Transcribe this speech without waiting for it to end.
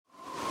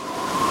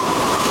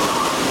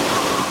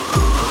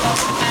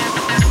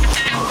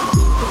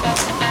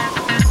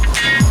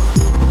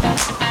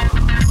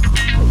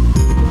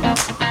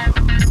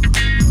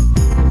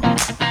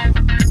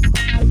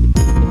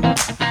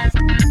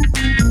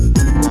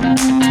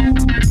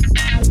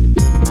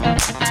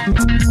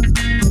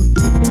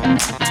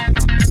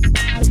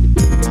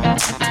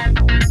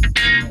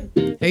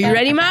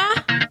ready, Ma?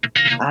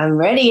 I'm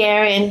ready,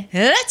 Erin.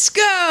 Let's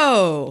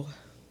go.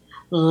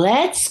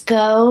 Let's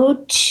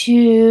go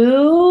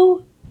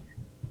to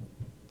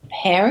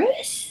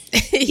Paris.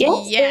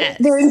 Yes.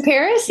 They're in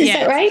Paris. Is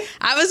that right?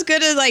 I was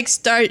gonna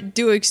start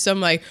doing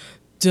some da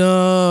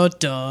da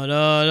da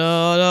da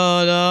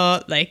da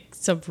da, like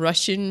some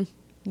Russian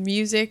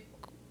music,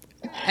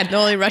 and the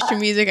only Russian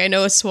music I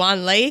know is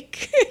Swan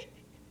Lake.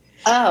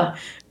 Oh,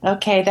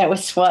 okay. That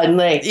was Swan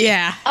Lake.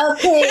 Yeah.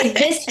 Okay,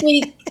 this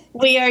week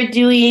we are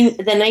doing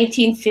the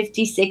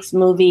 1956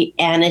 movie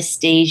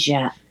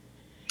Anastasia.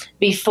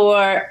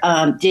 Before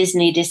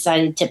Disney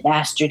decided to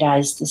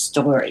bastardize the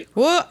story.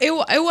 Well,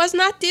 it was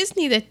not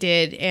Disney that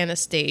did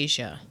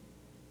Anastasia.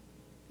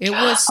 It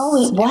was.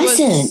 Oh, it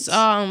wasn't.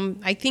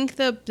 I think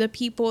the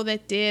people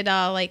that did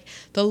like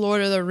the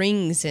Lord of the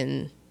Rings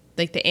and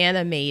like the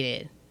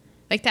animated,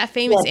 like that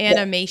famous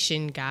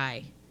animation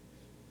guy.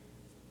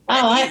 Oh,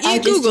 I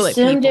just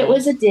assumed it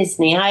was a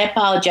Disney. I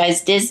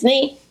apologize,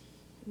 Disney.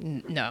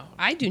 No,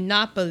 I do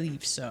not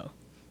believe so,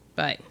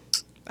 but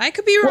I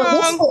could be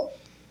wrong.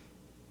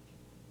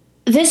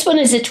 This one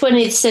is a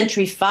 20th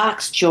Century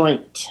Fox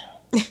joint.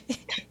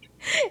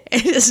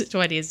 It is a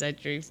 20th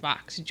Century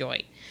Fox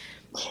joint.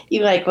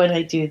 You like when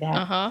I do that?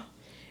 Uh-huh.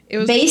 It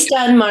was based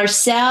on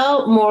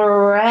Marcel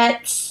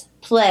Moret's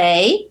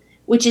play,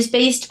 which is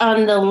based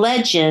on the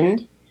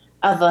legend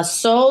of a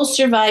sole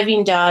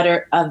surviving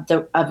daughter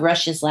of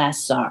Russia's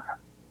last Tsar.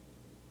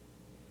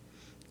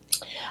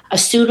 A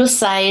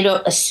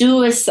suicidal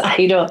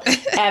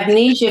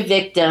amnesia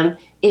victim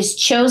is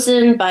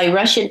chosen by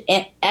Russian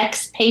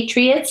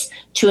expatriates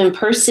to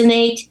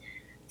impersonate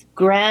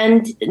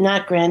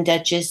not Grand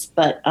Duchess,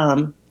 but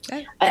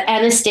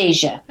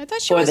Anastasia I thought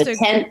she for was the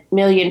 10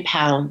 million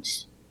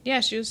pounds.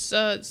 Yeah, she was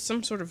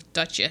some sort of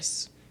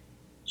duchess.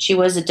 She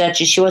was a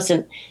duchess. She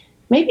wasn't.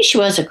 Maybe she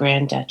was a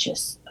Grand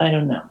Duchess. I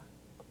don't know.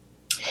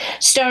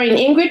 Starring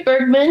Ingrid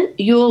Bergman,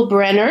 Yul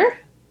Brynner,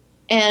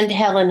 and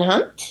Helen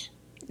Hunt.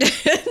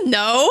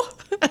 No.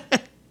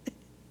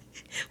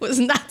 Was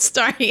not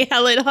starring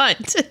Helen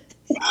Hunt.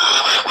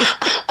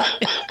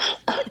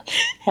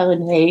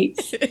 Helen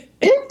Hayes.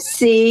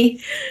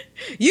 Oopsie.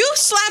 You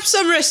slap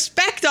some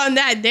respect on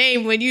that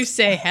name when you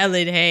say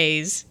Helen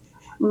Hayes.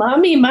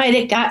 Mommy might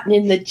have gotten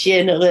in the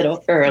gin a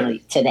little early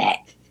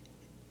today.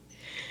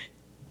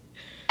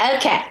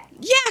 Okay.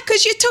 Yeah,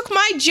 because you took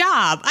my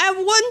job. I have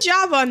one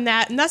job on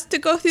that, and that's to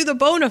go through the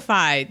bona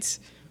fides.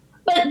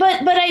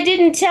 But I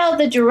didn't tell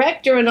the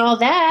director and all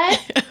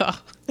that.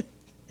 Oh,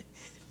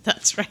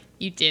 that's right.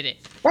 You did it.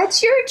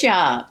 That's your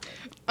job.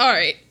 All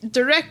right.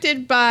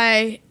 Directed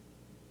by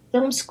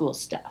Film school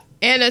stuff.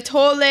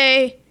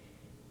 Anatole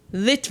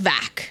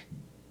Litvak.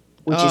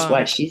 Which is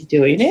why she's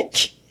doing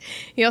it.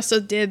 He also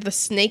did The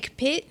Snake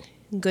Pit,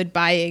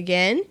 Goodbye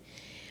Again.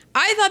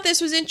 I thought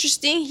this was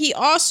interesting. He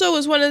also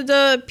was one of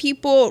the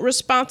people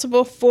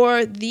responsible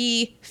for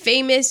the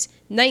famous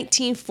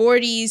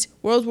 1940s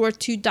World War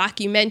II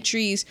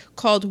documentaries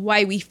called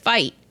Why We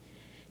Fight.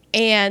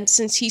 And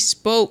since he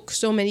spoke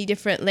so many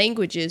different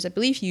languages, I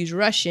believe he used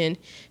Russian,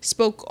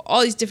 spoke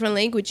all these different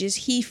languages,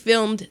 he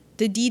filmed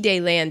the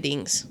D-Day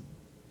landings.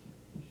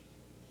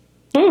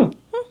 Hmm.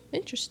 Huh,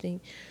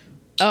 interesting.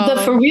 The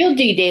for real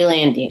D-Day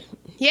landing.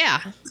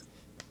 Yeah.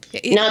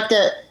 Not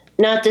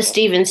the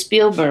Steven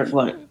Spielberg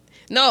one.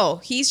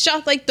 No, he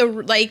shot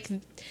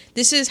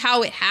this is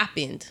how it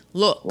happened.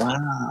 Look.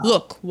 Wow.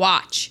 Look,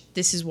 watch.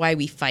 This is why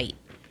we fight.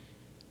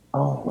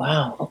 Oh,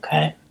 wow.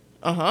 Okay.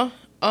 Uh-huh.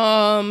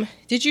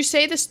 Did you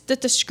say that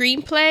the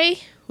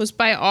screenplay was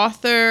by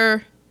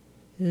author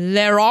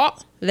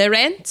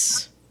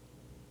Lawrence?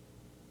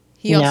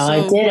 No,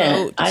 I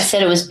didn't. I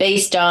said it was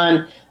based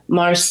on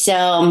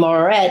Marcel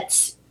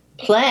Moret's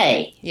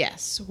play.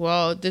 Yes.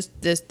 Well,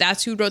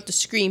 that's who wrote the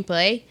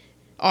screenplay,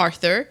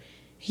 Arthur.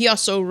 He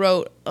also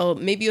wrote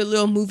maybe a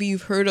little movie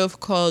you've heard of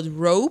called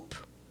Rope,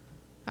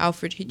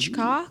 Alfred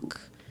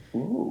Hitchcock.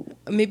 Ooh.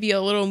 Maybe a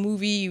little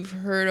movie you've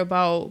heard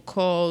about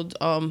called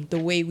The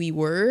Way We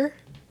Were.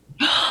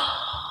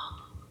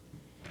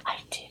 I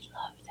did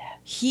love that.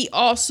 He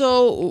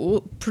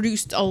also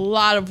produced a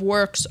lot of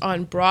works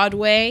on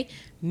Broadway.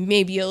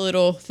 Maybe a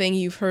little thing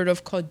you've heard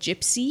of called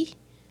Gypsy.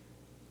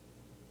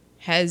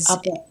 I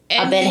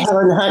bet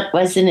Helen Hunt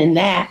wasn't in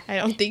that. I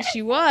don't think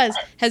she was.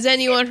 Has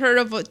anyone heard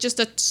of just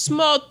a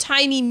small,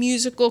 tiny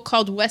musical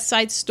called West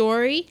Side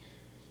Story?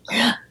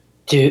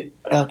 Dude,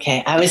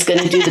 okay. I was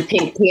going to do the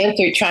Pink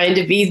Panther, trying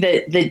to be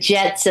the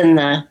Jets and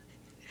the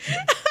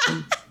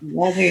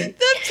The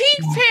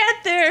Pink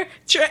Panther,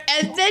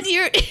 and then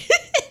you're...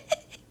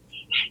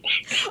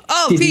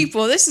 Oh,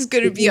 people, this is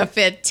going to be a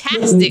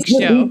fantastic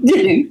show.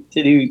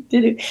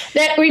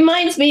 That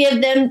reminds me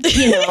of them,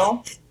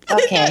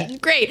 Okay.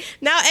 Great.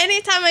 Now,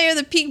 anytime I hear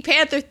the Pink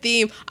Panther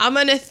theme, I'm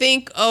going to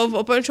think of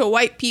a bunch of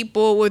white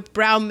people with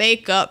brown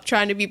makeup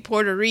trying to be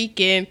Puerto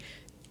Rican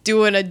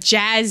doing a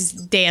jazz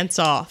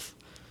dance-off.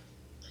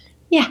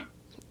 Yeah.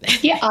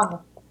 Yeah.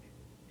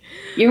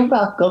 You're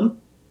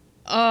welcome.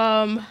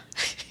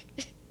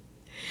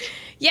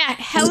 Yeah,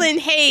 Helen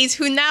Hayes,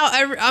 who now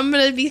I'm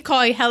going to be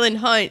calling Helen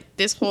Hunt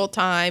this whole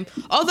time.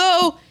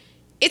 Although,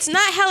 it's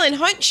not Helen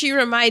Hunt she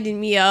reminded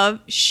me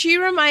of. She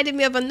reminded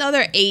me of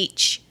another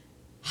H,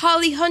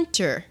 Holly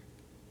Hunter.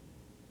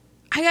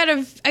 I got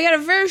a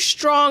very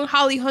strong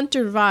Holly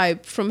Hunter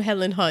vibe from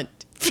Helen Hunt.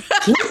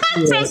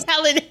 From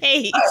Helen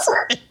Hayes.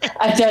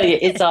 I tell you,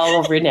 it's all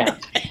over now.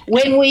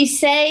 When we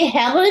say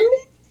Helen,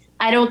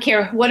 I don't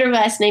care what her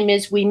last name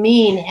is, we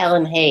mean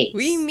Helen Hayes.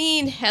 We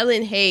mean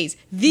Helen Hayes.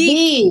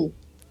 The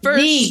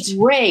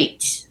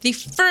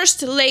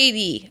first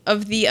lady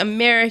of the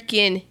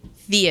American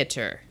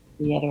theater.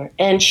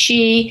 And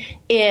she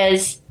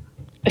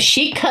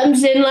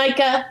comes in like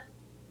a...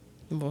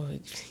 Well,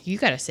 you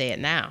got to say it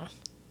now.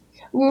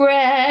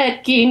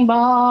 Wrecking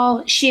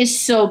ball. She is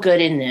so good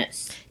in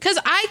this. Because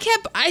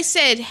I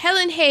said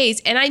Helen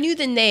Hayes, and I knew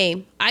the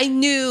name. I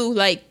knew,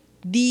 I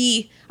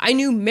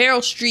knew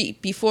Meryl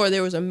Streep before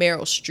there was a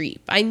Meryl Streep.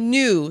 I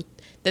knew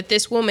that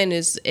this woman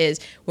is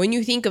when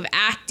you think of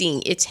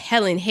acting, it's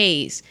Helen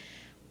Hayes.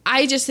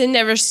 I just had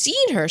never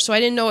seen her, so I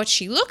didn't know what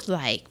she looked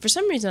like. For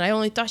some reason, I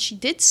only thought she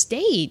did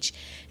stage.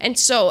 And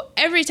so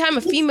every time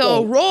a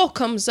female role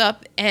comes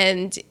up,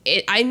 and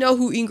I know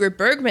who Ingrid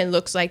Bergman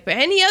looks like, but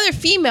any other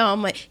female,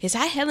 I'm like, is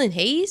that Helen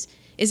Hayes?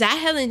 Is that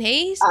Helen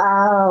Hayes?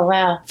 Oh,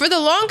 wow. For the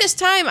longest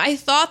time, I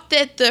thought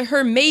that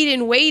her maid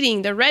in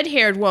waiting, the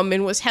red-haired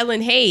woman, was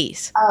Helen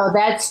Hayes. Oh,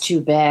 that's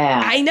too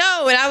bad. I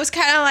know, and I was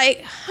kind of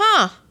like,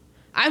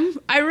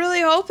 I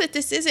really hope that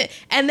this isn't.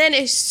 And then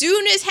as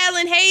soon as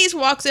Helen Hayes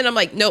walks in, I'm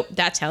like, nope,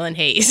 that's Helen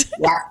Hayes.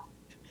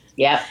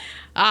 Yeah.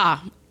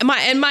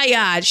 My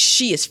God,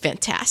 she is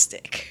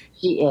fantastic.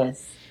 She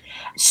is.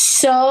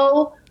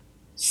 So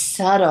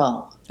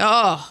subtle.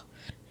 Oh.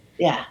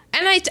 Yeah.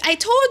 And I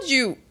told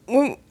you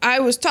when I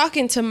was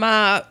talking to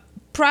Ma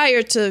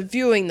prior to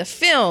viewing the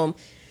film,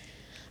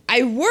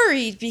 I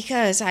worried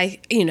because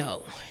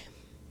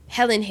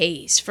Helen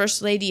Hayes,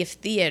 First Lady of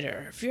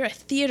Theater. If you're a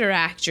theater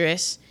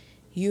actress,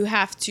 you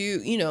have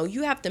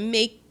to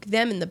make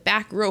them in the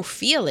back row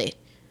feel it.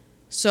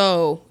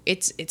 So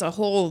it's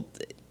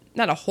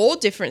not a whole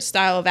different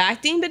style of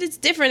acting, but it's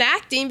different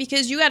acting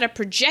because you got to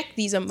project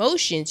these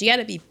emotions. You got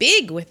to be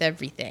big with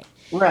everything.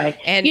 Right.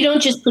 And you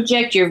don't just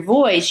project your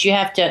voice, you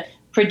have to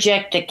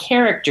project the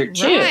character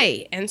too.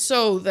 Right. And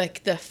so the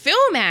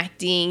film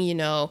acting,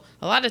 a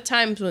lot of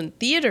times when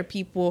theater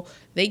people,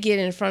 they get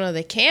in front of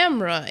the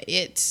camera,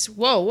 it's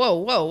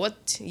whoa,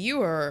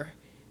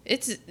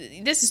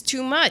 this is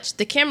too much.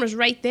 The camera's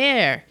right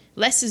there.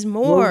 Less is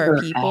more,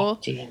 people.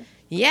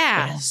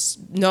 Yeah.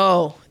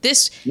 No.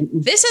 This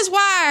is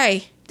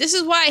why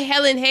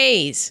Helen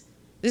Hayes.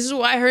 This is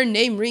why her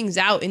name rings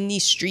out in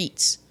these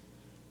streets.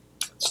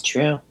 It's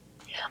true.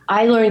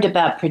 I learned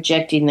about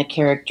projecting the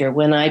character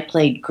when I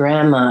played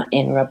Grandma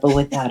in Rebel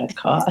Without a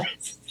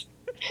Cause.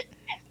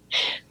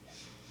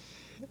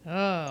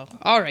 Oh,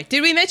 all right.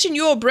 Did we mention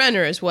Yul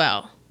Brynner as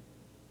well?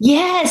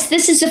 Yes,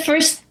 this is the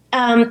first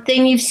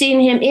thing you've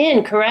seen him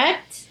in,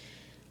 correct?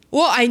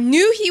 Well, I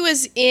knew he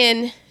was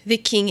in The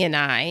King and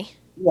I.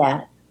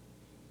 Yeah.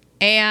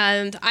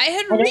 And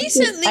I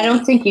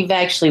don't think you've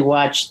actually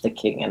watched The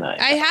King and I.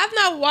 I have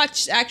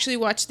not actually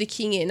watched The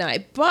King and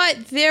I, but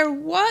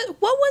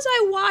what was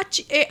I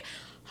watching?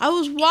 I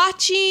was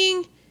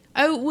watching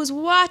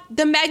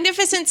The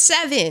Magnificent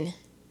Seven.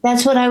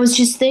 That's what I was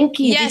just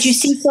thinking. Yes. Did you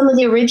see some of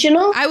the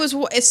original?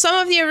 Some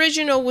of the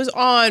original was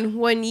on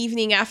one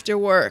evening after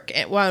work,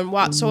 so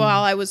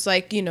while I was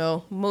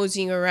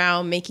moseying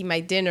around making my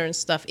dinner and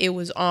stuff, it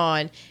was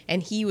on,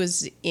 and he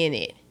was in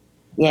it.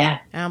 Yeah.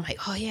 And I'm like,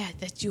 oh yeah,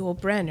 that's Yul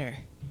Brynner.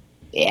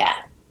 Yeah.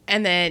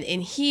 And then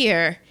in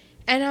here,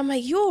 and I'm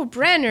like, Yul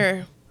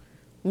Brynner,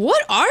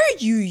 what are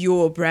you,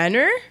 Yul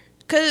Brynner?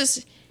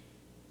 Because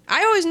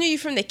I always knew you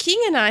from The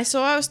King and I,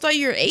 so I always thought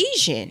you're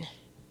Asian.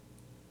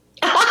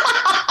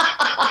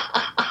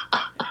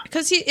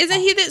 Because isn't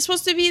he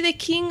supposed to be the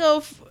king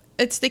of?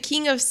 It's the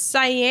king of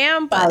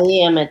Siam.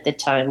 Siam at the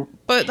time.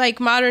 But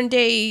modern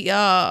day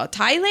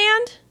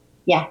Thailand.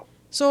 Yeah.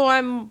 So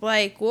I'm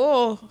like,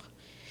 whoa.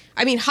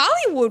 I mean,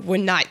 Hollywood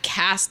would not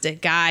cast a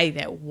guy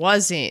that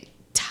wasn't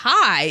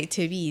Thai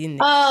to be in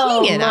The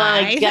King and I.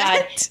 Oh my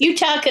God! You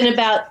talking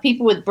about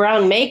people with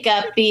brown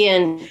makeup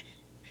being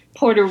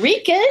Puerto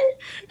Rican?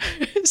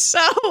 So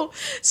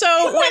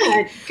Come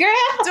on, girl.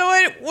 So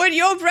when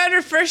Yul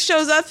Brynner first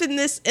shows up in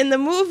the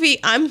movie,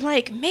 I'm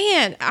like,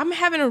 man, I'm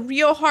having a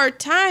real hard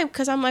time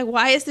because I'm like,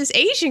 why is this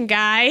Asian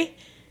guy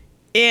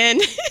in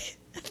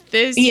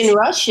this? Being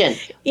Russian.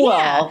 Yeah.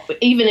 Well,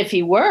 even if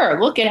he were,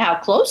 look at how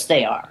close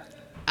they are.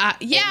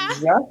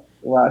 Yeah.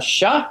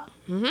 Russia.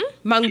 Mm-hmm.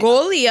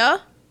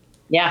 Mongolia.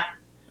 Yeah.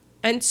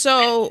 And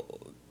so,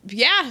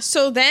 yeah.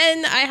 So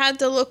then I had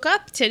to look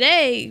up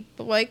today,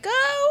 what's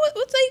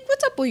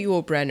up with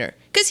Yul Brynner?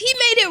 Because he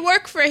made it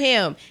work for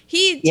him.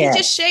 He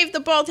just shaved the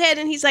bald head,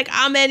 and he's like,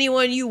 I'm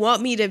anyone you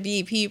want me to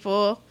be,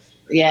 people.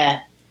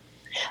 Yeah.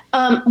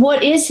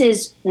 What is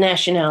his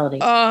nationality?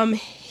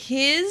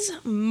 His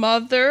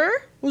mother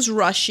was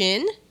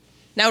Russian.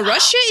 Now,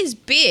 Russia is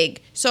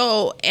big,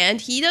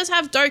 and he does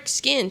have dark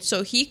skin,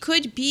 so he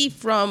could be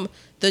from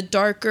the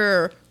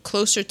darker,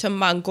 closer to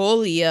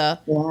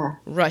Mongolia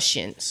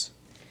Russians.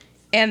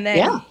 And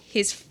then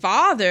his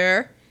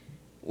father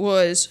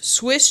was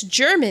Swiss,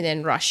 German,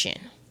 and Russian.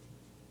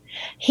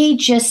 He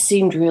just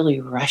seemed really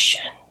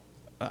Russian.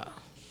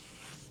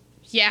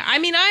 Yeah, I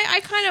mean, I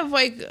kind of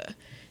like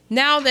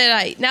now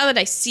that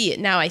I see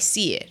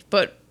it.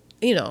 But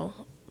you know,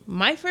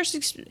 my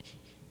first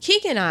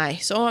Keegan eye,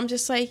 so I'm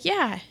just like,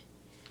 yeah,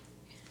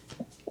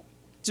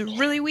 it's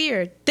really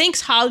weird. Thanks,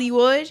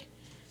 Hollywood.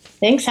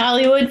 Thanks,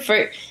 Hollywood,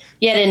 for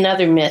yet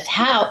another myth.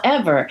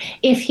 However,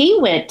 if he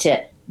went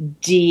to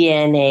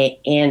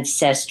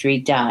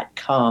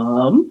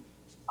DNAancestry.com,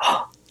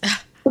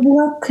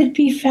 what could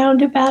be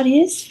found about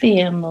his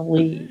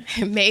family?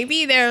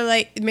 Maybe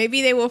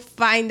they will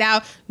find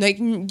out like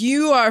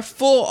you are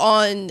full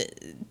on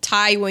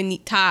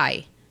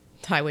Taiwanese.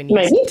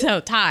 Maybe. No,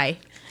 Thai.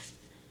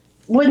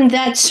 Wouldn't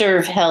that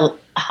serve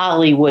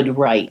Hollywood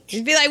right?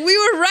 You'd be like, we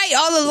were right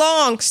all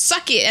along.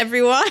 Suck it,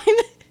 everyone.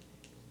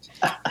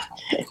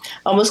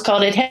 Almost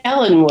called it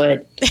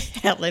Helenwood.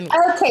 Helenwood.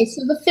 Okay,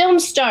 so the film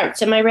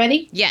starts. Am I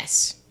ready?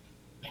 Yes.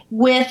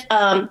 With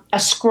a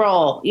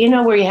scroll, you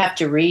know, where you have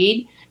to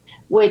read,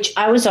 which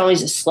I was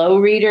always a slow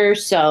reader.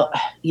 So,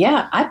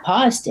 yeah, I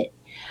paused it.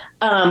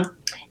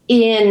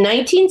 In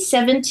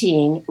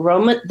 1917,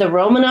 the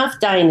Romanov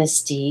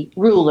dynasty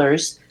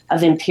rulers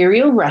of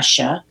Imperial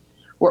Russia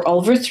were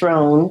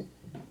overthrown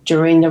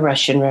during the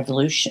Russian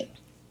Revolution.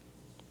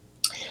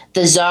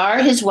 The Tsar,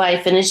 his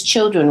wife, and his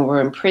children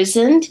were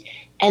imprisoned,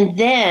 and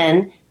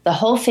then the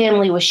whole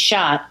family was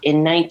shot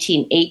in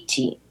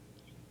 1918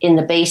 in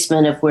the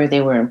basement of where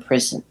they were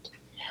imprisoned.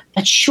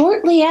 But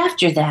shortly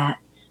after that,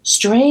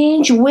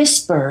 strange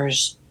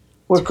whispers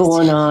were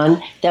going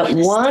on that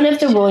one of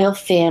the royal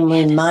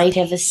family might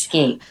have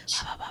escaped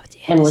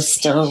and was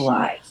still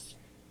alive.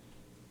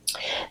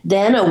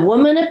 Then a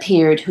woman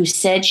appeared who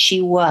said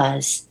she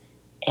was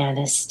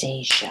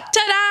Anastasia.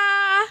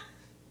 Ta-da!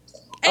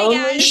 Hey, Only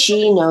guys.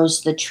 she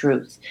knows the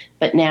truth,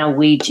 but now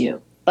we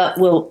do. But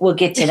we'll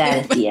get to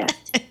that at the end.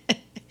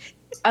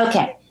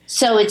 Okay,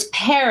 so it's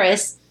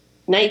Paris,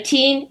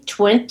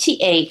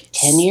 1928,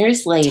 10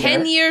 years later.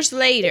 10 years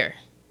later.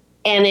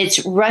 And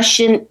it's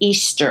Russian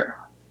Easter.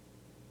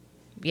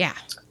 Yeah.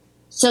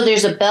 So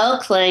there's a bell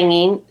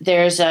clanging,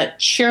 there's a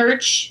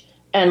church,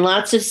 and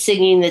lots of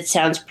singing that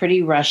sounds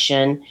pretty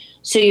Russian.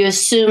 So you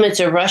assume it's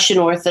a Russian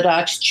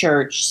Orthodox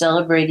church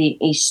celebrating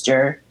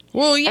Easter.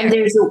 Well, yeah. And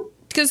there's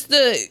because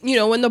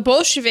when the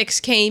Bolsheviks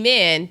came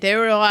in, there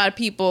were a lot of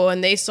people,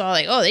 and they saw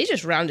like, oh, they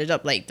just rounded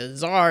up like the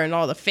Tsar and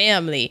all the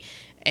family,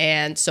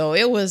 and so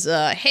it was,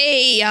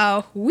 hey,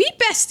 we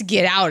best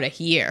get out of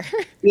here.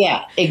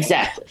 Yeah,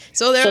 exactly.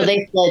 So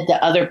they fled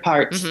to other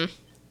parts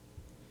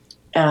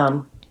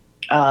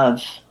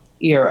of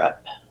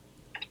Europe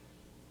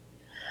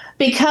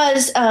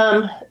because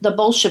the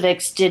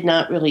Bolsheviks did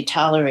not really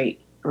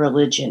tolerate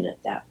religion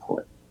at that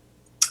point.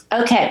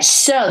 Okay,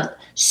 so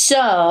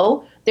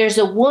there's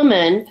a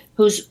woman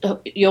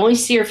you only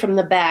see her from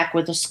the back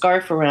with a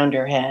scarf around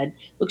her head.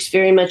 Looks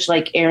very much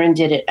like Erin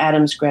did at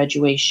Adam's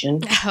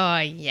graduation. Oh,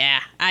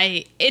 yeah.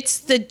 It's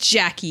the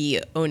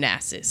Jackie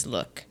Onassis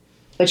look.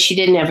 But she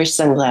didn't have her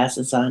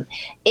sunglasses on.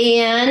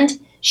 And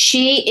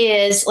she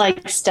is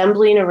like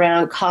stumbling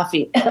around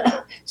coughing.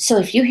 So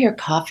if you hear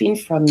coughing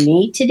from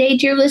me today,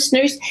 dear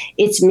listeners,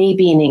 it's me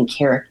being in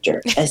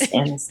character as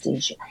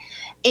Anastasia.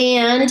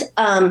 And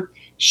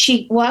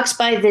she walks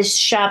by this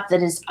shop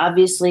that is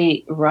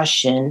obviously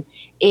Russian,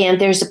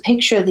 and there's a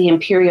picture of the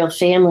imperial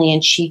family,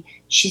 and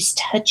she's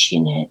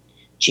touching it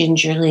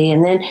gingerly,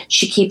 and then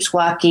she keeps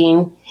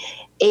walking,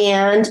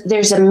 and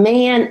there's a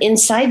man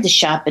inside the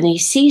shop, and he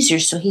sees her,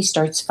 so he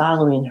starts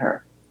following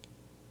her.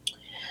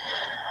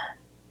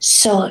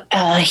 So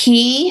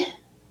he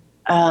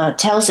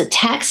tells a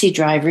taxi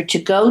driver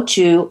to go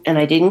to, and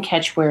I didn't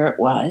catch where it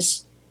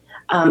was,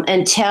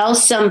 and tell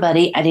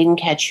somebody, I didn't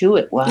catch who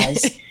it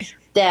was,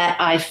 that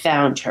I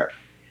found her.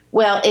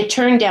 Well, it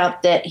turned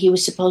out that he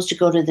was supposed to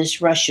go to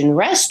this Russian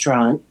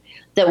restaurant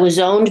that was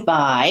owned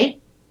by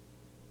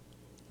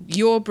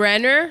Yul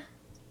Brynner.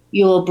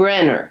 Yul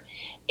Brynner,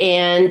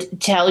 and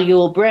tell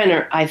Yul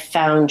Brynner I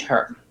found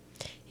her.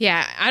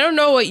 Yeah, I don't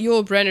know what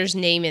Yul Brynner's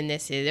name in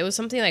this is. It was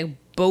something like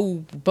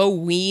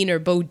Boween or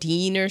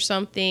Bodine or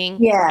something.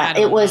 Yeah,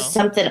 it was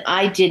something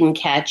I didn't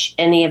catch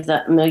any of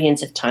the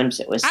millions of times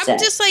it was said. I'm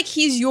just like,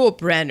 he's Yul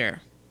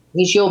Brynner.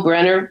 He's Yul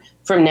Brynner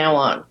from now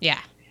on. Yeah.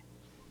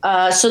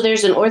 So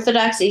there's an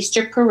Orthodox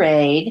Easter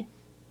parade,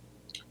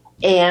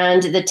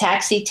 and the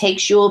taxi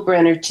takes Yul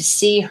Brynner to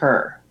see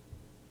her.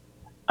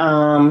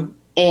 And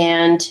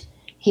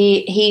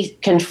he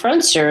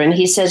confronts her, and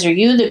he says, "Are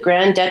you the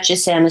Grand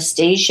Duchess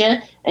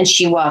Anastasia?" And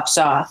she walks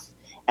off.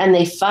 And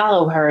they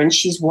follow her, and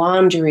she's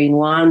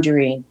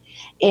wandering.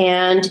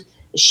 And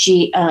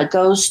she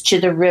goes to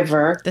the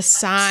river. The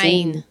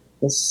Seine.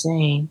 The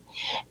Seine.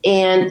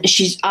 And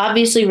she's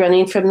obviously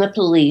running from the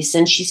police,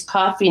 and she's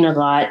coughing a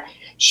lot.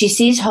 She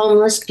sees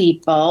homeless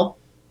people.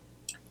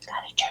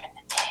 Gotta turn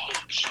the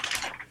page.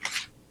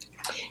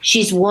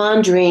 She's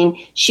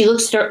wandering. She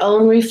looks at her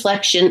own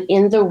reflection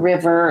in the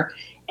river,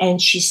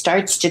 and she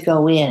starts to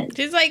go in.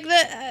 She's like,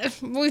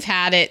 we've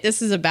had it.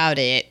 This is about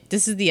it.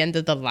 This is the end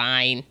of the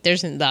line.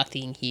 There's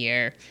nothing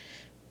here.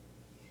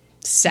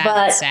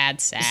 Sad, sad.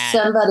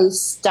 Somebody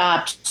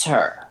stops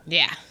her.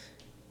 Yeah.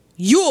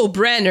 Yul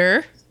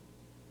Brynner.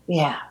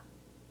 Yeah.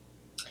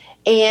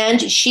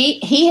 And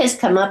he has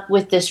come up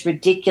with this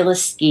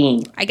ridiculous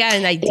scheme. I got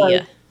an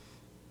idea.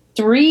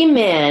 3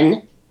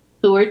 men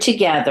who are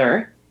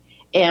together,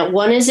 and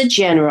one is a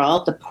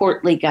general. The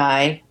portly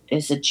guy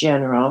is a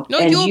general. No,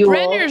 and Yul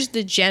Brynner's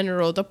the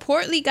general. The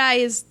portly guy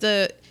is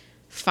the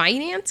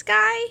finance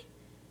guy.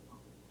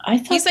 I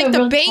thought he's like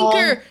the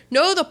banker. Tall.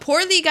 No, the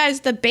portly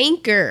guy's the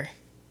banker.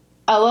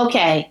 Oh,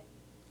 okay.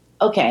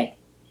 Okay.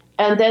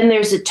 And then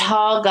there's a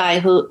tall guy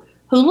who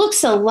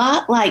looks a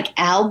lot like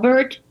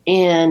Albert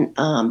in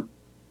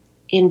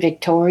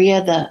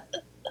Victoria.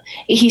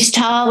 He's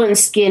tall and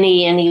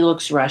skinny, and he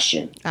looks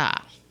Russian.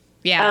 Ah,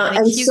 yeah.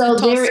 And so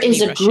there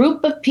is a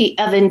group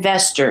of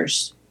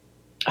investors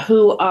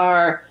who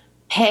are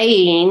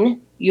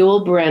paying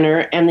Yul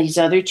Brynner and these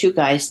other 2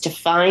 guys to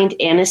find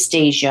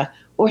Anastasia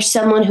or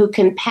someone who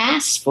can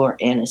pass for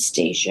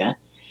Anastasia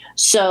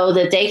so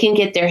that they can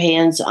get their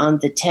hands on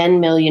the 10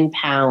 million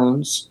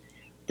pounds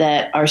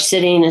that are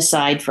sitting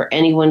aside for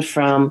anyone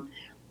from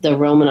the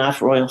Romanov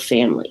royal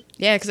family.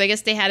 Yeah, because I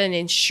guess they had an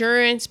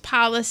insurance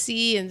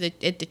policy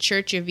at the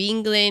Church of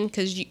England.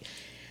 Because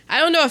I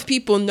don't know if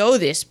people know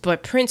this,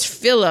 but Prince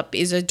Philip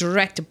is a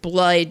direct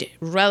blood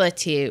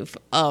relative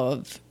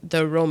of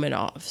the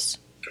Romanovs.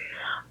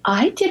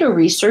 I did a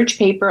research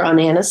paper on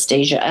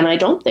Anastasia, and I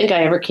don't think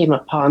I ever came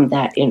upon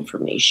that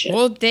information.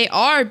 Well, they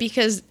are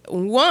because,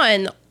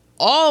 1,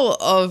 all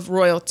of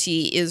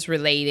royalty is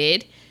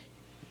related.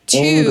 2,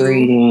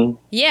 inbreeding.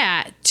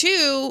 Yeah.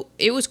 2,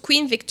 it was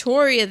Queen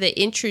Victoria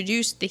that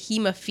introduced the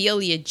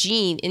hemophilia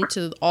gene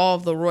into all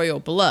of the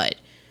royal blood.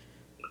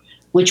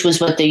 Which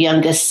was what the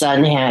youngest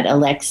son had,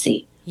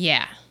 Alexei.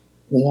 Yeah.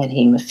 He had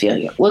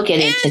hemophilia. We'll get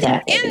into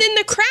that. And in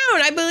The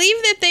Crown, I believe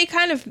that they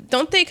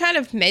kind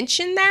of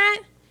mention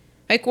that?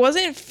 Like,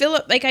 wasn't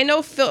Philip, like, I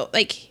know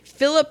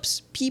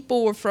Philip's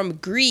people were from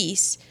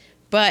Greece,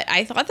 but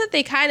I thought that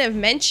they kind of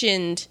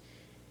mentioned,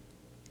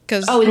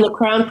 because... Oh, in The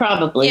Crown,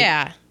 probably.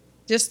 Yeah.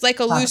 Just like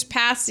a loose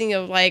passing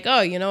of like,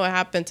 oh, you know what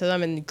happened to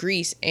them in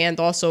Greece and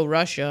also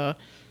Russia.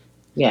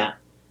 Yeah.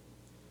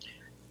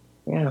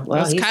 Yeah,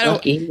 well, he's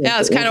lucky.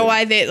 That's kind of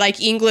why they,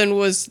 like, England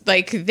was,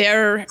 like,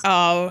 their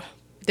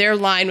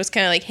line was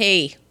kind of like,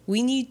 hey,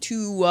 we need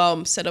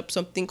to set up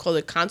something called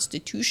a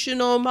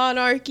constitutional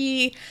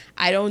monarchy.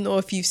 I don't know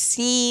if you've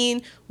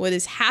seen what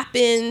has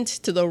happened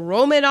to the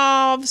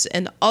Romanovs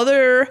and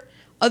other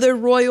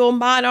royal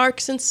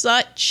monarchs and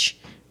such,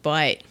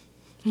 but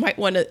might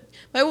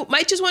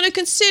just want to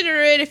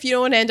consider it if you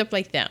don't want to end up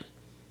like them.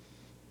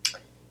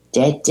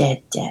 Dead.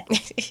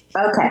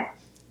 Okay.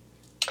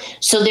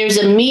 So there's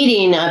a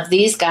meeting of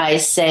these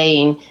guys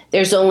saying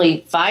there's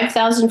only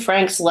 5,000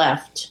 francs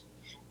left.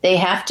 They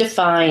have to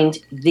find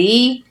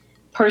the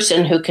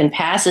person who can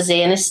pass as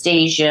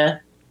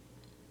Anastasia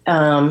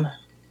in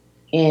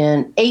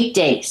 8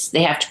 days.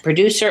 They have to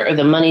produce her or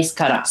the money's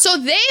cut off. So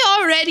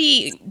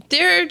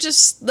they're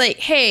just like,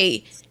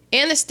 hey,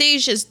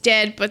 Anastasia's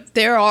dead, but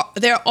there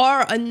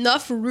are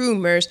enough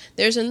rumors,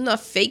 there's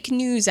enough fake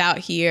news out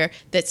here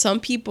that some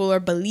people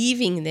are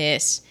believing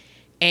this,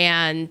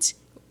 and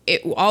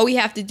all we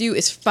have to do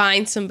is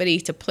find somebody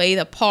to play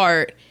the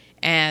part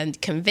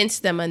and convince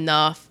them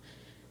enough,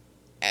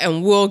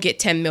 and we'll get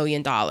 $10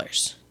 million.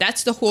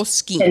 That's the whole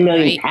scheme. 10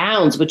 million right?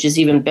 pounds, which is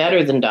even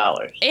better than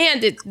dollars.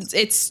 And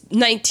it's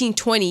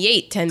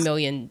 1928, 10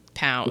 million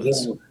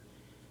pounds. Yeah.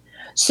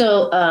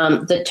 So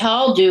the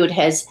tall dude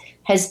has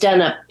done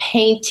a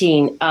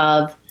painting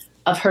of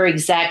her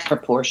exact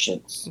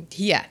proportions.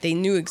 Yeah, they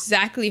knew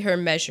exactly her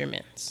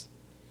measurements.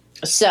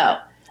 So,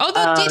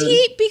 although did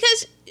he?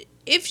 Because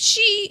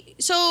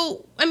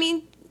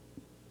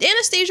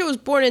Anastasia was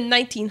born in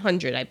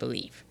 1900, I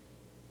believe.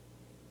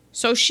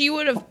 So she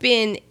would have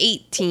been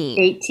 18.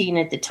 18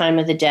 at the time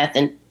of the death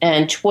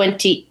and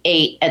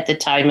 28 at the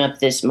time of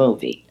this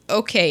movie.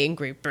 Okay,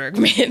 Ingrid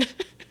Bergman.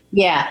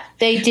 Yeah,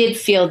 they did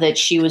feel that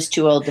she was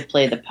too old to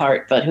play the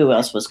part, but who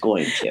else was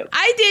going to?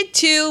 I did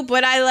too,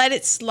 but I let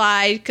it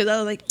slide because I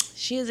was like,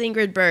 she is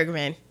Ingrid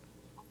Bergman.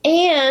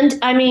 And,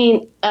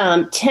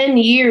 10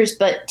 years,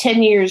 but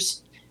 10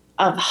 years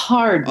of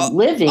hard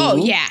living. Oh,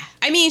 yeah.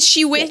 I mean,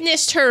 she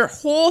witnessed her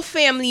whole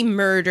family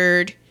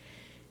murdered.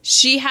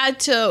 She had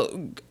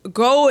to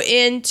go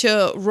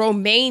into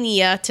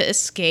Romania to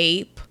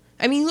escape.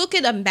 I mean, look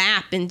at a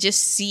map and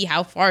just see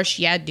how far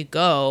she had to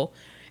go.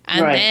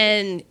 And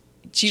then...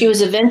 She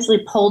was eventually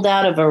pulled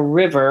out of a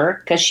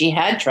river because she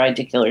had tried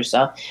to kill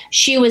herself.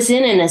 She was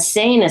in an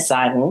insane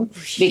asylum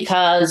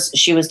because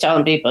she was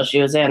telling people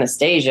she was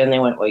Anastasia, and they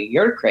went, well,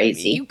 you're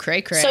crazy. You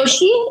cray. So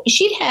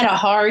she'd had a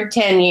hard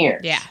 10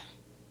 years. Yeah.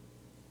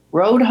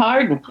 Rode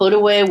hard and put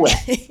away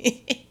wet.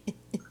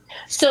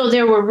 So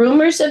there were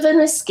rumors of an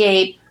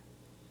escape,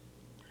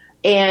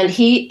 and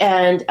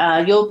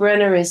Yul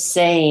Brynner is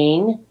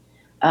saying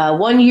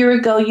 1 year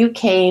ago you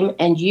came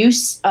and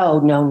oh,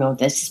 no,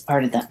 this is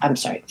part of I'm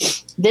sorry.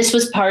 This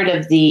was part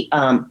of the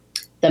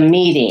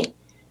meeting,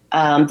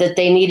 that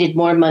they needed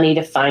more money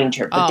to find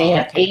her, but they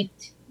have 8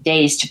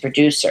 days to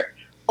produce her,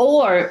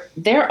 or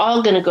they're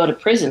all going to go to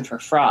prison for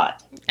fraud.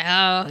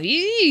 Oh,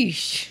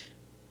 yeesh.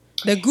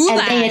 The gulag.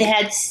 And they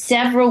had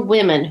several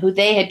women who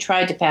they had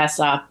tried to pass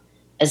off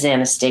as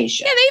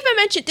Anastasia. Yeah,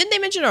 didn't they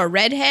mention a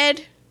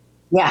redhead?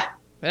 Yeah.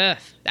 Ugh,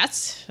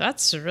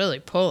 that's really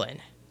pulling.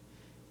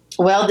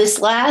 Well, this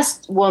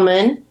last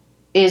woman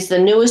is the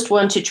newest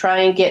one to try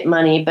and get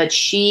money, but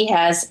she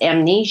has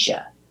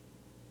amnesia.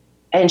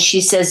 And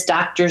she says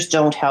doctors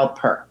don't help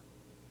her.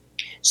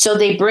 So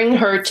they bring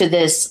her to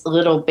this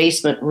little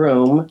basement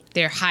room.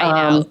 Their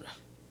hideout.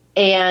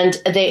 And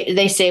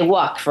they say,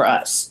 walk for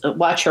us.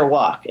 Watch her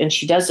walk. And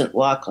she doesn't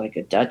walk like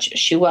a duchess.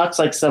 She walks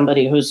like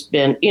somebody who's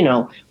been,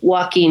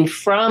 walking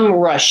from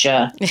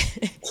Russia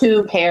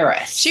to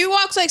Paris. She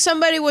walks like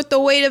somebody with the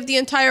weight of the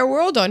entire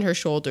world on her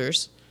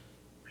shoulders.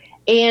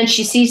 And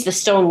she sees the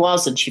stone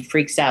walls and she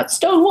freaks out.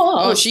 Stone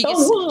walls!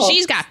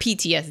 She's got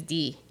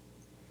PTSD.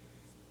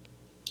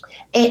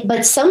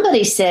 But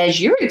somebody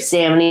says, you're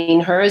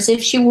examining her as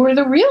if she were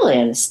the real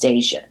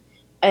Anastasia.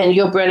 And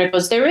Yul Brynner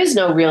goes, there is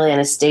no real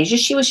Anastasia.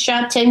 She was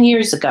shot 10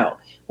 years ago.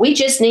 We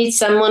just need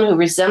someone who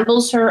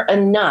resembles her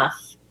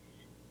enough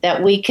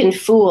that we can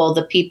fool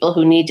the people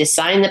who need to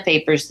sign the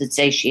papers that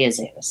say she is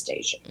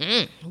Anastasia.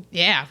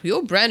 Yeah,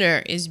 Yul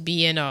Brynner is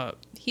being a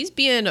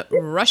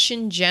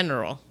Russian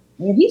general.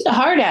 He's a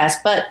hard ass,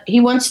 but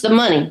he wants the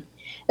money.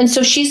 And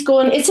so she's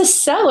going, it's a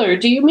cellar.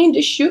 Do you mean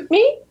to shoot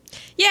me?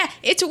 Yeah,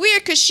 it's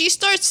weird because she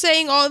starts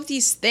saying all of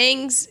these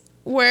things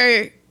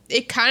where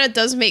it kind of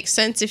does make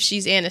sense if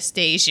she's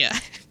Anastasia.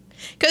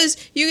 Because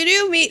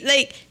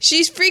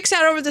she freaks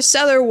out over the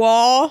cellar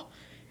wall,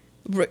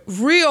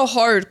 real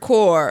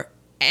hardcore.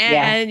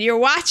 And you're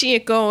watching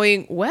it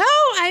going, well,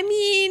 I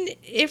mean,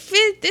 if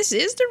this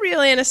is the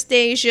real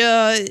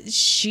Anastasia,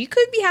 she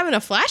could be having a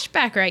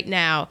flashback right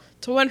now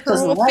to when her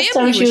whole family was shot. The last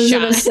time she was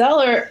in a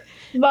cellar,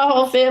 my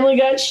whole family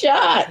got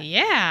shot.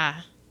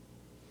 Yeah.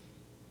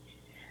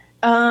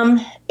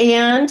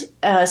 And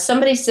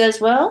somebody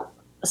says, well,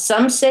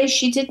 some say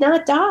she did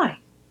not die.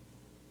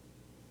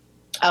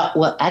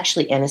 Well,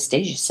 actually,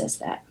 Anastasia says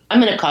that. I'm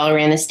going to call her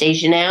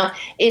Anastasia now.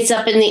 It's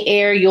up in the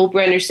air. Yul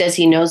Brynner says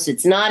he knows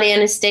it's not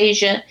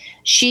Anastasia.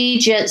 She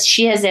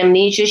has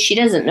amnesia. She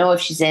doesn't know if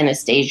she's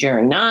Anastasia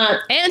or not.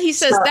 And he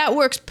says that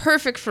works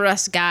perfect for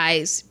us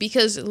guys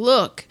because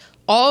look,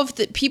 all of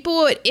the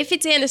people, if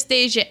it's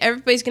Anastasia,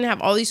 everybody's going to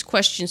have all these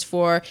questions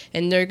for her,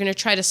 and they're going to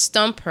try to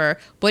stump her.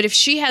 But if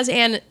she has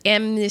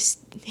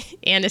anesthesia,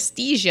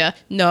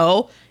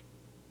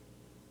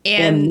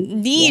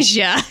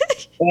 amnesia.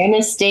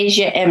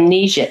 Anastasia,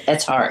 amnesia.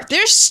 That's hard.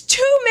 There's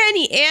too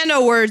many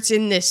Anna words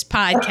in this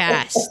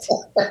podcast.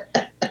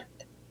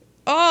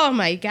 Oh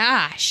my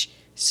gosh.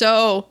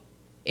 So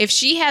if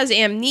she has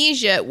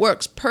amnesia, it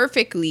works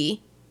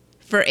perfectly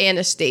for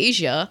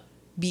Anastasia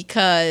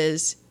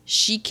because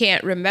she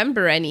can't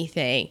remember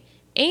anything.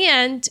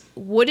 And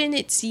wouldn't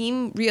it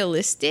seem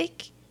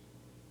realistic?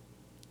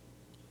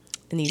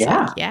 And he's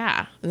like,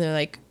 yeah. And they're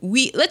like,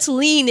 let's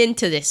lean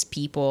into this,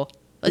 people.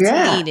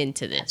 Let's lean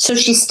into this. So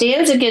she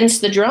stands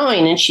against the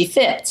drawing and she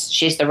fits.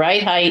 She's the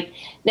right height.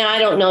 Now, I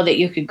don't know that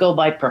you could go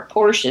by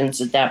proportions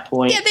at that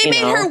point. Yeah, they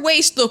made her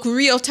waist look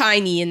real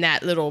tiny in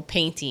that little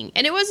painting.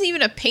 And it wasn't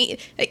even a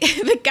paint. Like,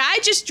 the guy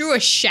just drew a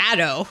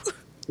shadow.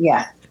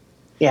 Yeah.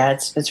 Yeah,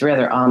 it's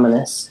rather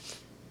ominous.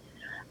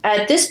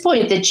 At this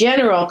point, the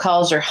general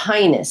calls her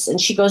Highness. And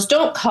she goes,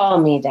 don't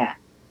call me that.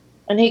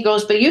 And he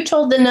goes, but you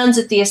told the nuns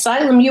at the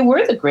asylum you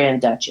were the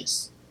Grand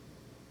Duchess.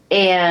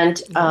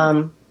 And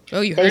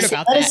you heard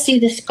about that. Let us see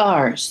the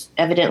scars.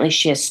 Evidently,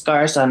 she has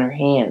scars on her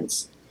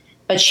hands.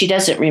 But she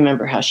doesn't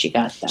remember how she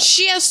got them.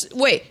 She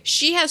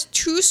has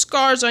 2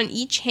 scars on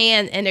each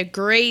hand and a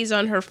graze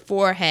on her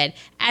forehead,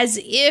 as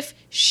if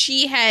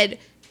she had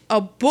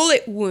a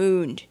bullet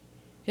wound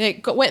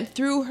that went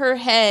through her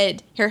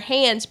head, her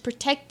hands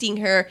protecting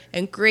her,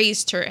 and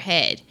grazed her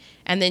head.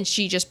 And then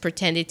she just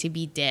pretended to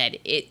be dead.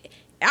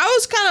 I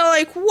was kind of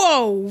like,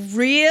 whoa,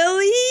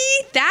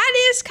 really? That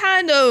is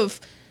kind of...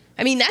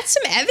 I mean, that's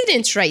some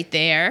evidence right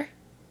there.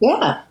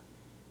 Yeah.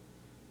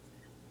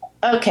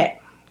 Okay.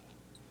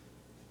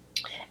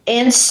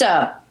 And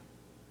so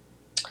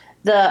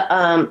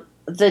the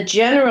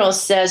general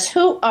says,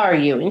 who are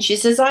you? And she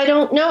says, I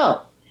don't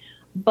know.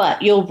 But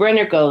Yul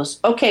Brynner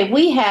goes, okay,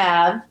 we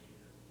have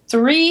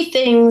 3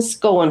 things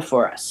going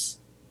for us.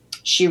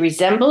 She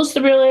resembles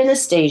the real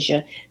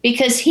Anastasia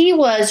because he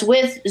was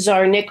with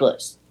Tsar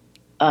Nicholas.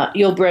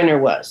 Yul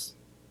Brynner was.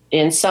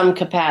 In some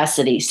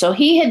capacity. So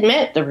he had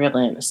met the real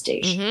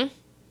Anastasia. Mm-hmm.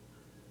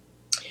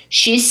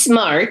 She's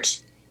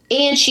smart,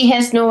 and she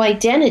has no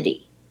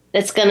identity.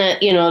 That's going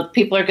to,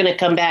 people are going to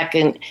come back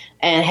and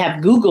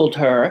have Googled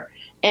her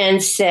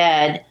and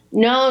said,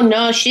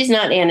 no, she's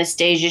not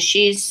Anastasia.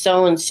 She's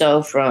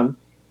so-and-so from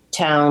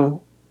town,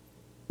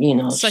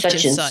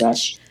 such and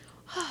such.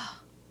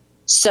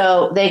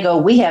 So they go,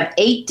 we have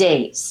 8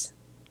 days.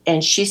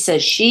 and she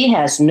says she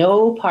has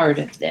no part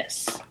of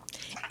this.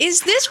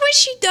 Is this when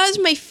she does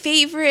my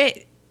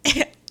favorite?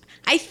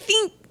 I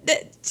think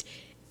that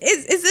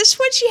is this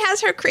when she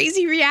has her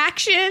crazy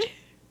reaction?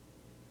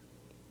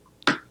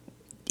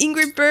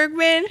 Ingrid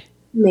Bergman?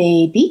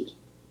 Maybe.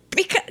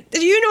 Because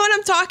do you know what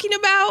I'm talking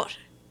about?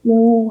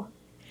 No.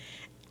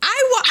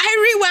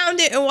 I rewound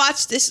it and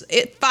watched this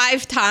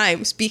 5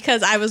 times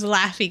because I was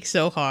laughing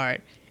so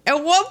hard.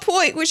 At one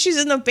point when she's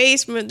in the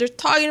basement, they're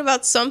talking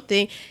about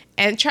something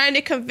and trying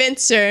to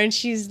convince her, and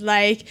she's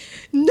like,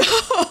 no.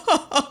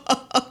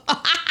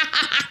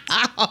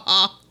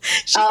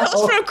 She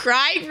goes from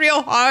crying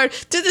real hard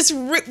to this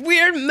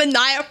weird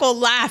maniacal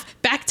laugh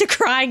back to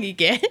crying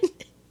again.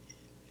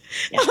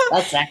 Yeah,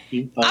 that's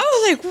acting fun. I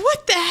was like,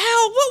 what the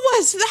hell? What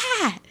was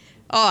that?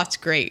 Oh, it's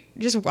great.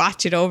 Just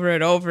watch it over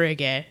and over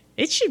again.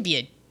 It should be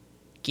a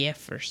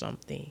GIF or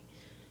something.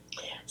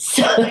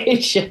 So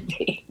it should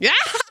be. Yeah.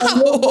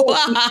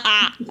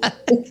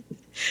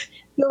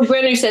 Yul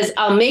Brynner says,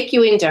 I'll make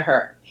you into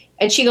her.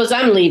 And she goes,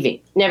 I'm leaving.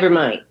 Never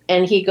mind.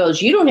 And he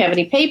goes, you don't have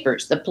any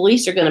papers. The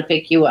police are going to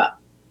pick you up.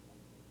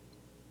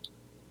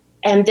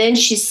 And then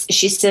she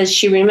says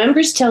she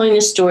remembers telling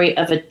a story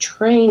of a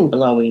train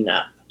blowing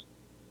up.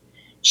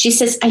 She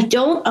says, I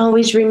don't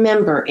always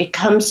remember. It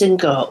comes and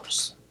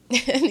goes.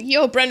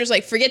 Yul Brynner's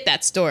like, forget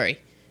that story.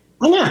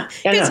 I know.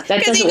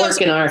 That doesn't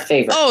work in our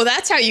favor. Oh,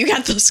 that's how you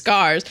got those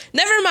scars.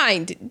 Never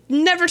mind.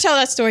 Never tell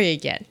that story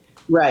again.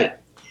 Right.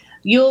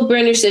 Yul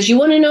Brynner says, you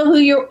want to know who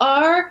you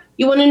are?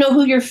 You want to know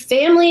who your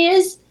family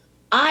is?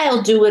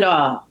 I'll do it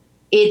all.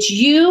 It's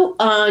you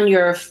on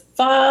your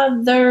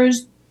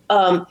father's...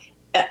 and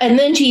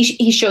then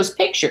he shows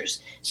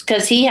pictures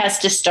because he has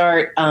to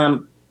start...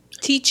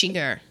 teaching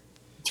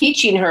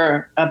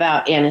her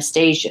about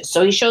Anastasia.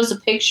 So he shows a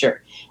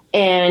picture.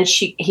 And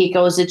he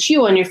goes, it's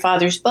you on your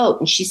father's boat.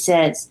 And she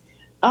says,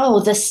 oh,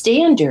 the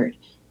Standard.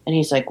 And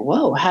he's like,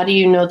 whoa, how do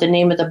you know the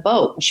name of the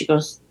boat? And she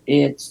goes,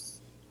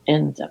 it's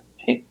in the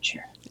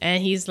picture.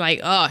 And he's like,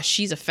 oh,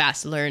 she's a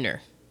fast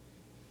learner.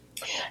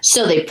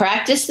 So they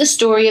practice the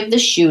story of the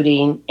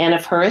shooting and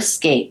of her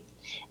escape.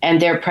 And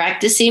they're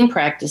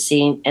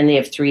practicing, and they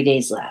have 3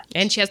 days left.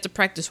 And she has to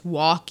practice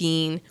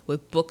walking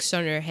with books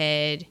on her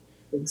head.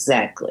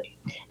 Exactly.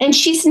 And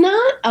she's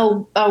not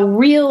a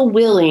real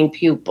willing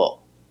pupil.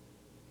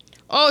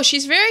 Oh,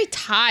 she's very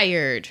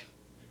tired.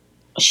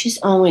 She's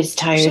always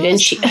tired, and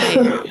she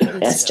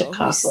has to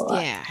cough a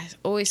lot. Yeah,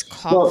 always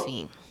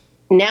coughing.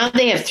 Well, now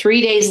they have 3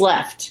 days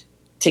left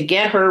to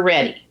get her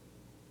ready.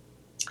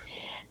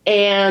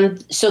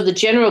 And so the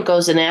general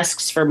goes and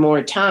asks for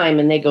more time,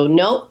 and they go,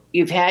 nope,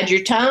 you've had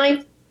your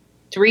time,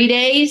 3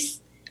 days.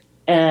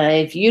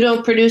 If you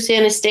don't produce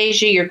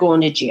Anastasia, you're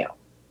going to jail.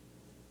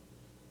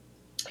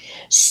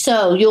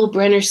 So Yul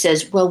Brynner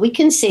says, well, we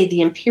can say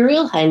the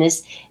Imperial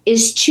Highness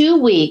is too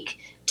weak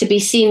to be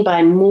seen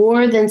by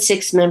more than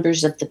 6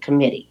 members of the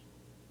committee.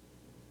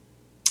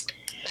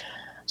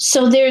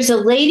 So there's a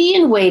lady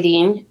in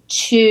waiting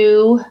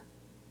to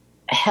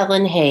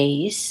Helen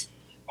Hayes.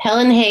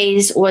 Helen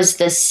Hayes was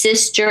the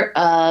sister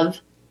of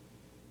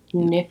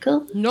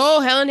Nicholas? No,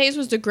 Helen Hayes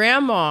was the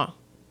grandma.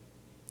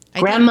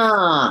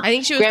 I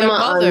think she was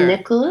grandma the mother.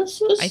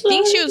 Nicholas? I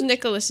think she was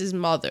Nicholas's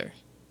mother.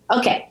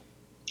 Okay.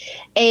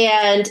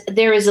 And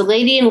there is a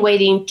lady in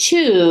waiting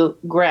to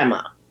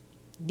Grandma.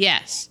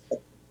 Yes.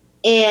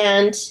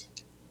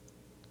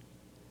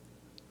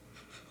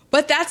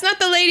 But that's not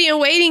the lady in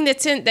waiting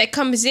that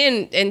comes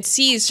in and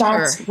sees her.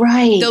 That's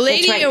right. The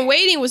lady in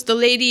waiting was the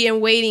lady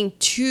in waiting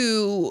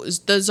to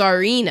the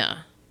Tsarina.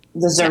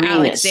 The Tsarina.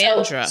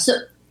 Alexandra.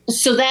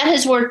 So that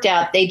has worked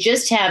out. They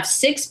just have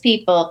 6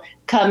 people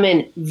come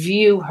and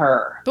view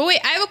her. But wait,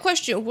 I have a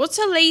question. What's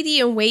a lady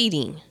in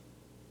waiting?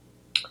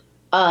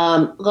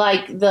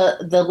 Like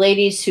the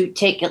ladies who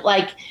take it,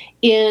 like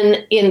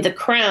in The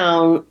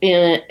Crown,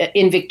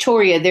 in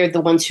Victoria, they're the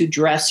ones who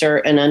dress her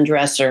and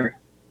undress her.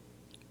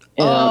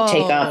 Take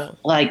off,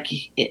 like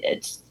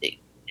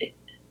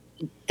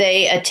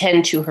they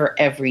attend to her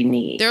every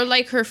need. They're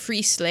like her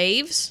free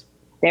slaves?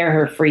 They're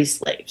her free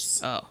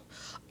slaves. Oh.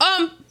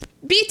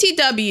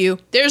 BTW,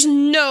 there's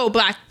no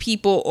black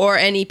people or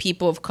any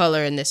people of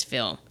color in this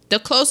film. The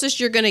closest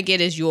you're going to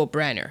get is Yul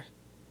Brynner.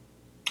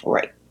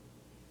 Right.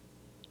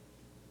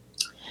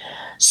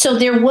 So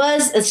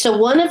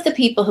one of the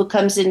people who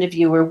comes into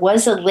view her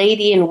was a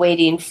lady in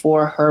waiting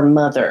for her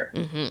mother.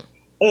 Mm-hmm.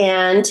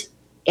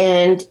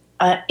 And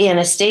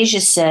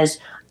Anastasia says,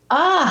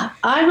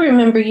 I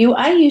remember you.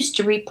 I used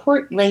to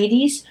report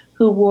ladies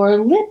who wore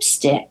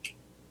lipstick.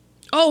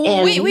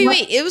 Oh, wait.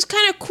 It was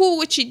kind of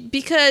cool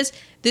because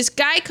this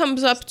guy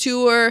comes up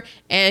to her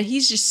and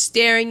he's just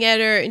staring at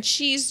her, and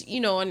she's,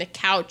 on the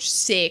couch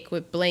sick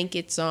with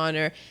blankets on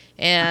her,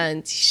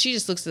 and she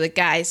just looks at the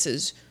guy and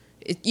says,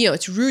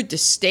 it's rude to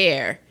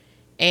stare.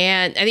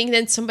 And I think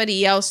then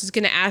somebody else is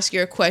going to ask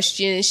her a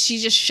question, and she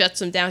just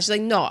shuts him down. She's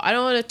like, no, I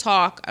don't want to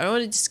talk. I don't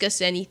want to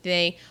discuss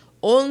anything.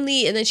 And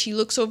then she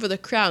looks over the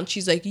crowd and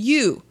she's like,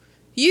 you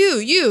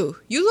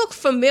look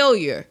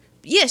familiar.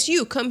 yes,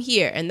 you come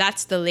here. And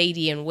that's the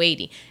lady in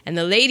waiting. And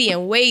the lady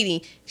in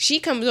waiting, she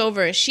comes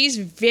over and she's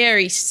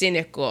very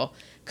cynical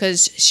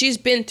because she's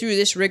been through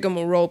this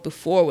rigmarole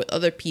before with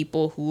other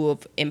people who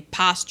have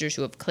imposters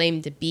who have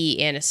claimed to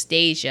be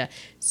Anastasia.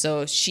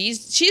 So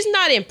she's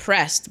not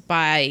impressed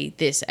by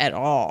this at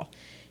all.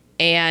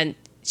 And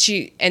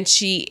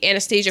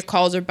Anastasia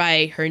calls her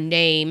by her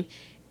name,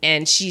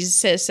 and she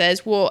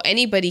says, well,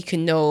 anybody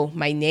can know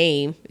my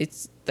name.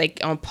 It's like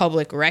on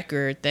public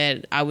record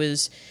that I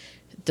was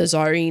the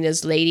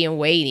Tsarina's lady in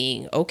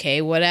waiting.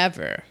 Okay,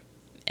 whatever.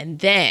 And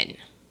then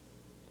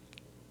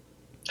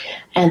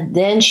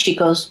she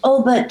goes,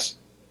 oh, but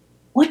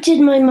what did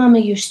my mama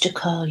used to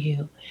call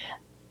you?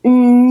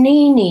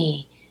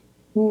 Nini.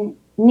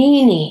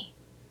 Nini.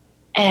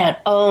 And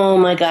oh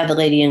my God, the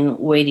lady in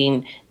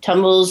waiting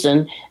tumbles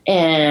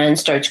and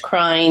starts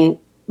crying,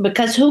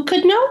 because who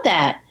could know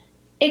that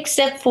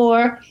except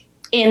for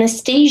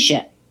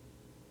Anastasia?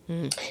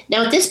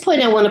 Now, at this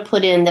point, I want to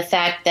put in the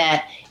fact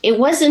that it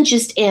wasn't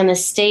just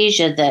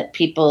Anastasia that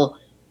people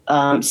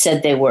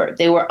said they were.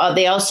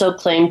 They also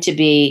claimed to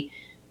be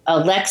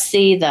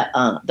Alexei,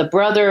 the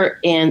brother,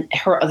 and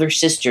her other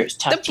sisters,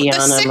 Tatiana,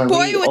 the sick Marie,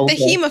 boy with Olga. the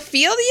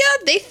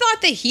hemophilia. They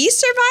thought that he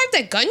survived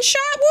a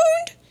gunshot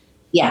wound.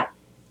 Yeah.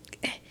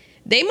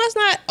 They must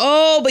not.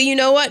 Oh, but you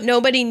know what?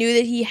 Nobody knew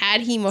that he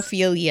had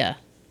hemophilia.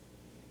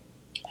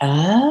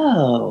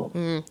 Oh.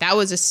 That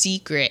was a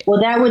secret.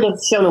 Well, that would have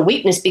shown a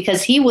weakness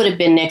because he would have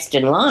been next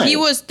in line. He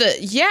was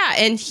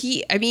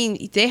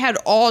they had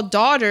all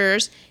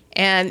daughters,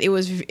 and it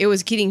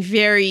was getting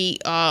very,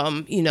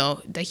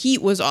 the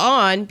heat was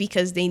on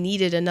because they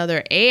needed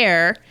another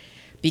heir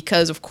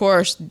because, of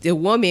course, the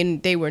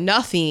women, they were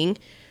nothing.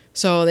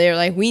 So they were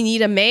like, we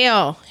need a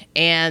male.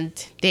 And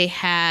they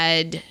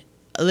had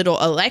a little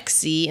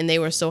Alexei, and they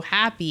were so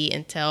happy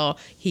until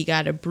he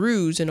got a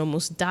bruise and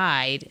almost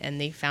died, and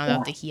they found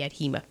out that he had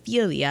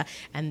hemophilia,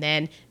 and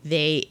then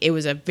it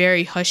was a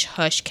very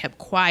hush-hush, kept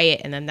quiet,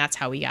 and then that's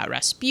how we got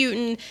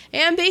Rasputin,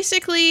 and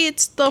basically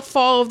it's the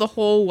fall of the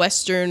whole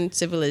Western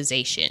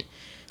civilization.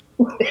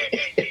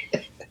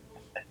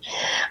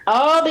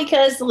 All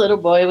because the little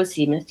boy was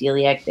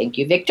hemophiliac. Thank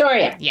you,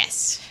 Victoria.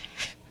 Yes.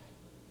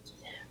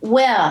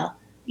 Well,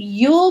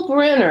 Yul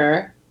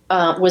Brynner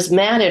was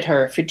mad at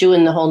her for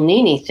doing the whole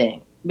Nini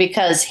thing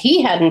because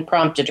he hadn't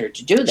prompted her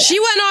to do that. She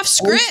went off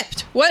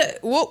script. What?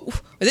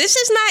 This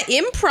is not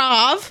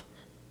improv.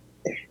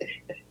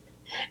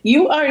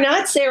 You are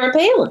not Sarah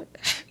Palin.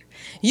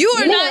 You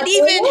are not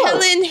even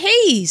Helen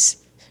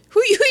Hayes.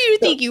 Who you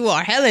think you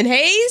are, Helen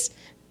Hayes?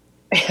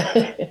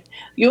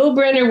 Yul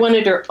Brynner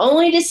wanted her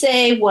only to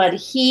say what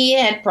he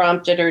had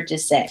prompted her to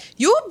say.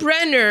 Yul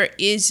Brynner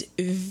is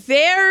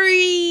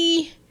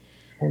very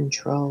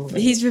controlling.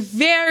 He's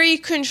very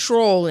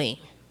controlling.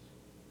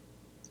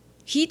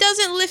 He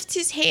doesn't lift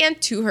his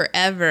hand to her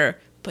ever,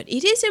 but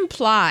it is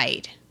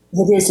implied.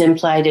 It is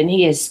implied, and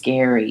he is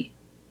scary.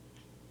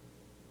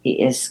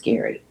 He is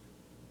scary.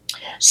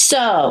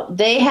 So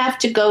they have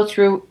to go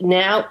through,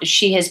 now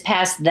she has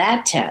passed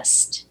that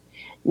test.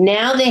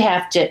 Now they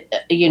have to,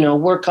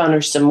 work on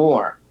her some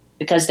more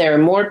because there are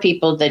more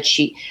people that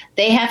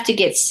they have to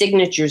get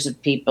signatures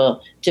of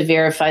people to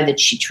verify that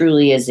she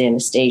truly is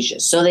Anastasia.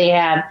 So they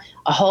have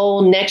a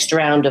whole next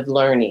round of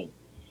learning.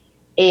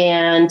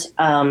 And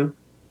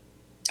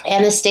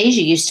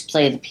Anastasia used to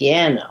play the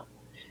piano.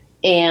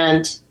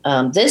 And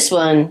this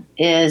one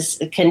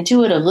can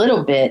do it a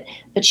little bit,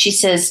 but she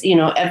says,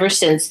 ever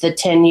since the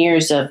 10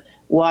 years of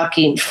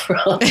walking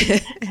from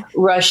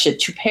Russia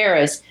to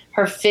Paris,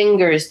 her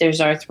fingers,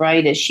 there's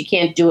arthritis. She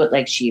can't do it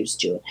like she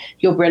used to.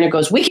 Yul Brynner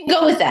goes, we can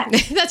go with that.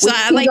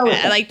 I like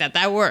that. I like that.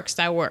 That works.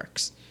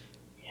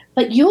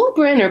 But Yul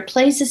Brynner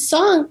plays a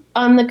song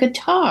on the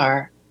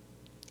guitar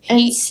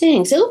and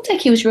sings. It looked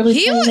like he was really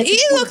playing. He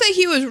looked like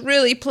he was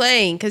really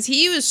playing because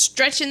he was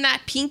stretching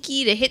that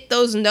pinky to hit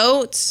those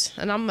notes.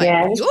 And I'm like,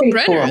 Yul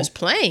Brynner is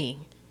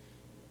playing.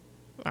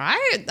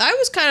 I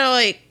was kind of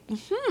like,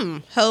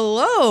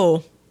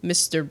 hello,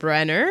 Mr.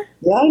 Brenner.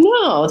 Yeah, I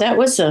know. That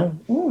was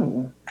an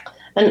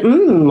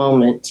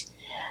moment.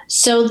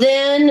 So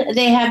then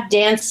they have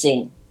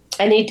dancing.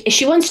 And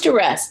she wants to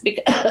rest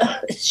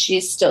because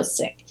she's still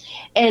sick.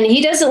 And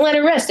he doesn't let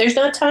her rest. There's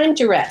no time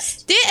to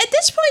rest. At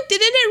this point,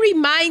 didn't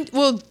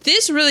it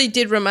this really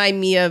did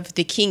remind me of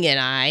The King and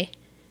I.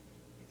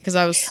 Because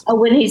I was... Oh,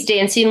 when he's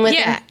dancing with her?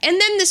 Yeah.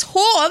 And then this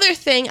whole other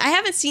thing, I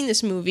haven't seen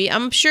this movie.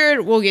 I'm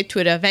sure we'll get to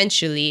it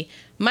eventually.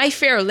 My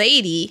Fair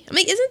Lady. I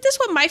mean, isn't this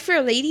what My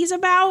Fair Lady is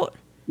about?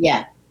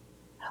 Yeah.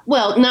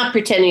 Well, not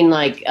pretending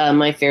like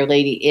My Fair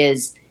Lady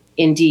is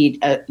indeed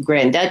a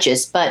Grand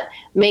Duchess, but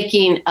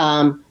making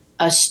a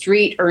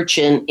street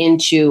urchin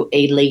into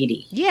a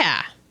lady.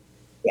 Yeah.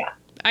 Yeah.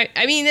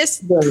 I mean,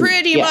 this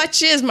pretty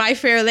much is My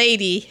Fair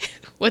Lady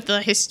with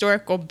a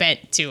historical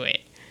bent to it.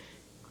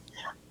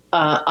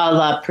 A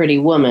la Pretty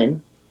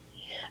Woman.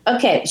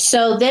 Okay,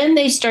 so then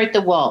they start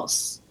the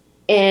waltz.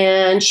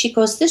 And she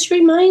goes, this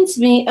reminds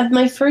me of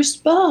my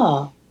first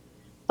ball,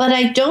 but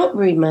I don't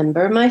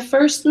remember my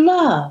first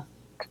love.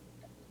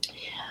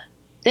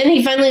 Then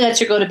he finally lets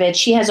her go to bed.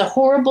 She has a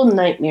horrible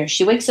nightmare.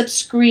 She wakes up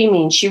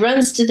screaming. She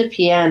runs to the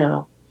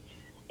piano.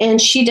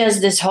 And she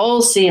does this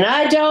whole scene.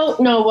 I don't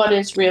know what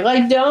is real.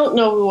 I don't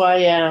know who I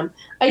am.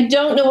 I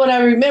don't know what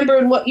I remember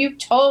and what you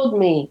told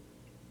me.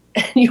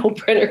 And Yul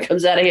Brynner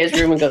comes out of his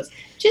room and goes,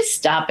 just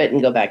stop it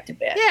and go back to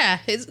bed. Yeah.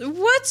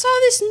 What's all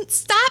this?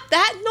 Stop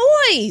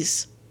that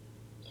noise.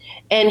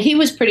 And he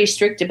was pretty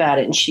strict about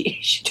it. And she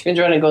turns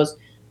around and goes,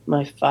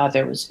 my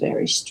father was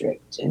very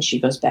strict. And she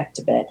goes back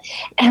to bed.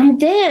 And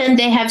then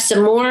they have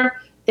some more.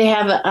 They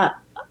have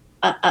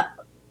a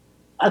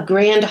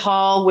grand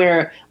hall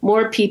where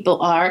more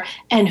people are.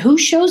 And who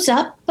shows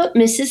up but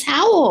Mrs.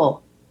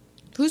 Howell?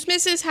 Who's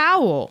Mrs.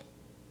 Howell?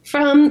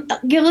 From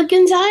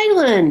Gilligan's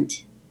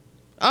Island.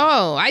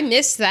 Oh, I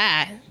missed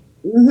that.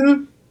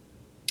 Mm-hmm.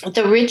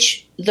 The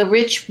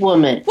rich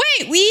woman.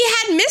 Wait, we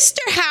had Mr.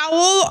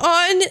 Howell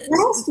on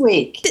last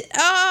week.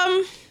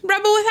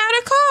 Rebel Without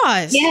a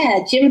Cause.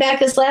 Yeah, Jim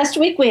Backus last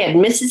week. We had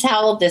Mrs.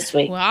 Howell this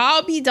week. Well,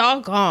 I'll be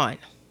doggone.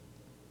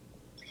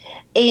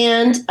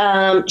 And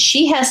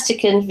she has to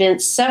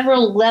convince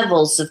several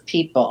levels of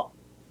people.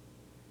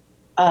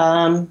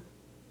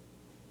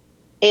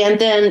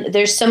 And then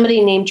there's somebody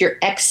named Your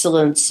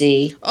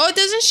Excellency. Oh,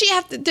 doesn't she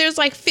have to? There's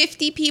like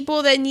 50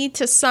 people that need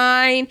to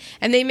sign,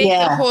 and they make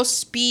the whole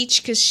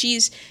speech because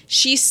she's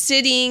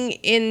sitting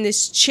in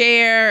this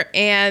chair,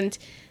 and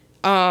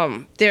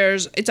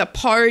it's a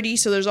party,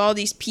 so there's all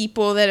these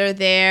people that are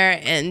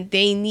there, and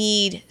they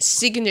need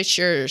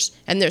signatures,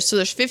 and there's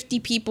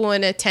 50 people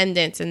in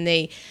attendance,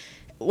 and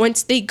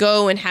once they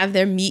go and have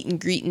their meet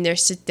and greet and their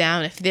sit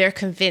down, if they're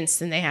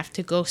convinced, then they have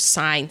to go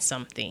sign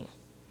something.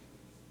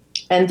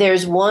 And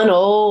there's one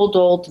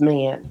old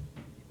man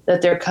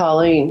that they're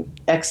calling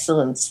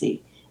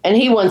Excellency. And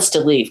he wants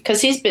to leave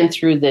because he's been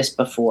through this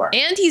before.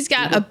 And he's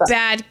got a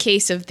bad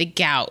case of the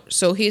gout.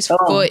 So his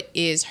foot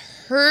is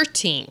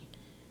hurting.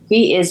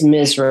 He is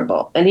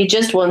miserable. And he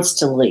just wants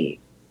to leave.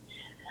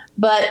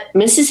 But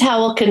Mrs.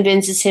 Howell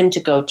convinces him to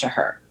go to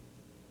her.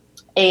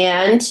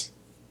 And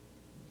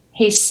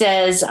he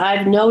says,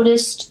 I've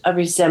noticed a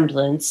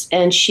resemblance.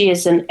 And she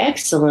is an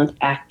excellent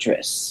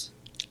actress.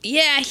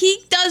 Yeah,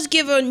 he does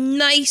give a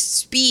nice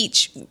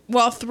speech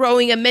while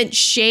throwing immense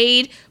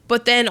shade,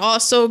 but then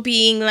also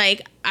being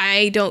like,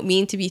 I don't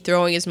mean to be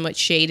throwing as much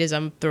shade as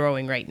I'm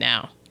throwing right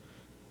now.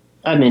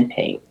 I'm in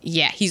pain.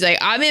 Yeah, he's like,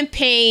 I'm in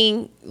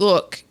pain.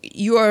 Look,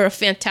 you are a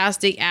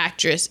fantastic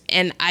actress,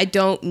 and I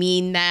don't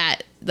mean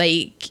that,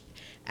 like,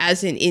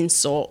 as an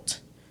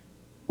insult.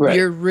 Right.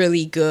 You're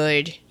really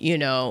good,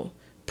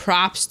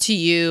 Props to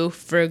you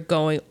for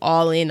going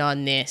all in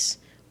on this,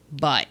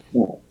 but...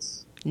 Yes.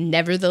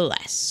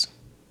 Nevertheless.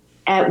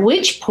 At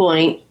which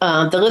point,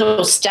 the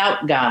little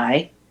stout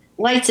guy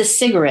lights a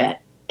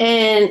cigarette.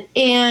 And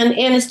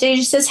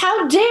Anastasia says,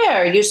 how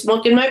dare you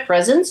smoke in my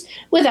presence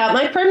without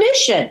my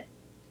permission?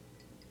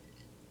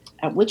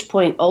 At which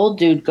point, old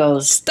dude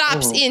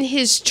stops in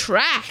his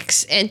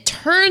tracks and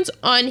turns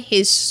on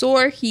his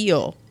sore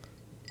heel.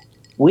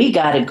 We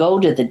got to go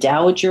to the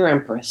Dowager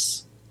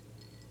Empress.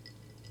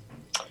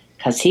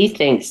 Because he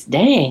thinks,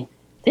 dang,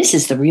 this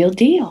is the real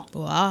deal.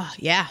 Wow,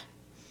 yeah.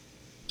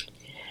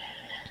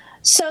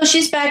 So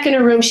she's back in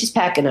her room. She's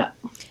packing up.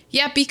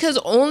 Yeah, because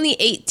only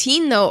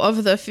 18, though,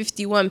 of the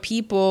 51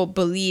 people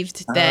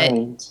believed that...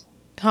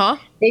 Huh?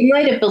 They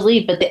might have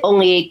believed, but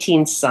only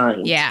 18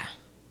 signed. Yeah.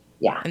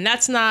 Yeah. And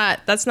that's not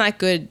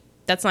good.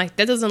 That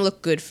doesn't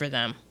look good for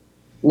them.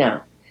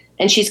 No.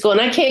 And she's going,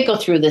 I can't go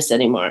through this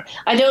anymore.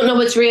 I don't know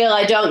what's real.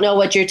 I don't know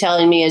what you're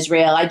telling me is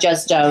real. I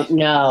just don't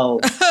know.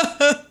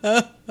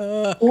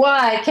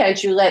 Why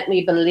can't you let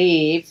me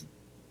believe?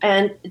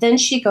 And then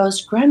she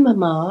goes,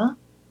 Grandmama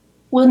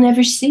will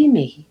never see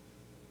me.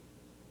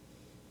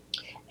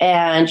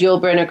 And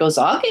Yul Brynner goes,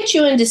 I'll get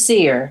you in to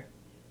see her.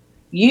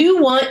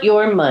 You want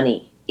your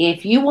money.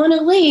 If you want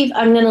to leave,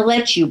 I'm going to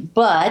let you.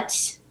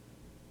 But,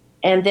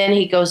 and then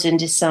he goes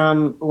into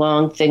some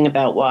long thing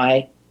about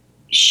why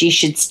she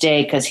should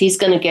stay because he's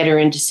going to get her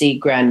in to see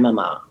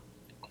Grandmama.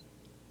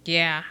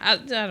 Yeah, I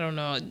don't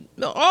know.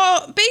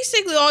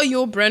 Basically, all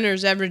Yul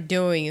Brynner's ever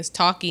doing is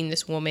talking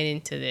this woman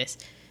into this.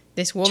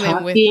 This woman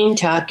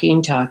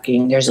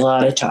talking. There's a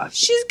lot of talking.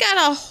 She's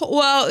got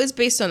it's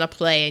based on a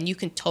play, and you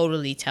can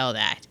totally tell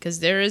that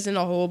because there isn't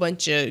a whole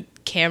bunch of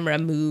camera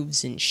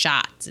moves and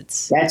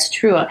shots. That's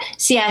true.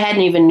 See, I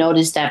hadn't even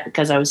noticed that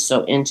because I was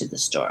so into the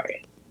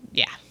story.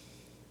 Yeah.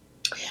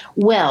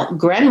 Well,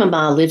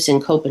 Grandmama lives in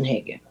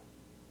Copenhagen.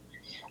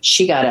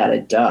 She got out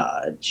of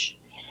Dodge.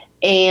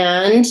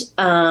 And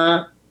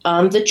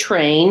on the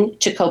train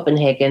to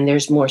Copenhagen,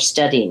 there's more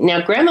studying.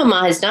 Now,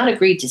 Grandmama has not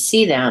agreed to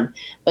see them,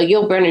 but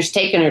Yul Brynner's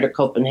taken her to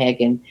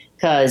Copenhagen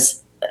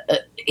because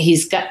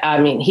he's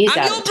I'm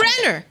Yul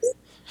Brynner.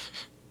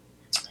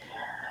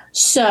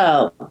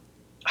 So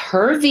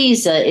her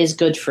visa is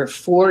good for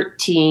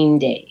 14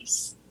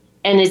 days,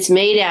 and it's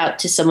made out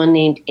to someone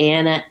named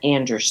Anna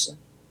Anderson.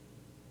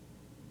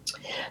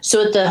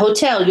 So at the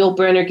hotel, Yul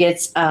Brynner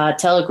gets a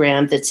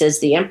telegram that says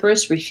the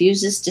Empress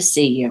refuses to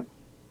see you.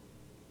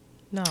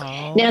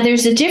 No. Now,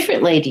 there's a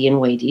different lady in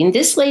waiting.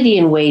 This lady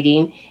in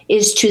waiting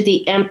is to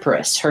the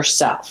Empress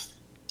herself,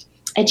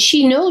 and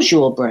she knows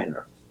Yul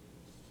Brynner.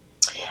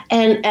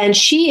 And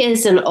she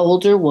is an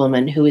older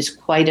woman who is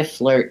quite a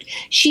flirt.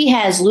 She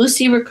has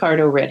Lucy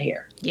Ricardo red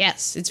hair.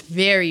 Yes, it's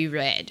very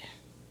red.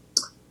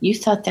 You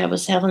thought that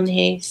was Helen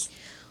Hayes?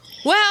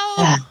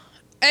 Well,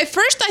 at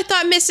first I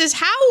thought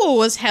Mrs. Howell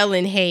was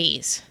Helen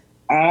Hayes.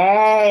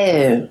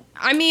 Oh.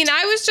 I mean,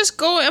 I was just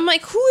going. I'm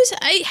like, who is?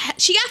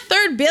 She got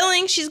third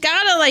billing. She's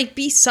gotta like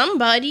be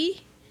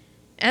somebody.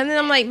 And then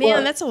I'm like,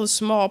 man, that's a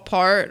small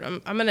part.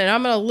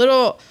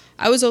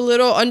 I was a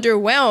little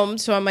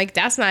underwhelmed. So I'm like,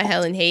 that's not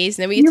Helen Hayes.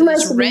 And then we get to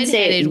this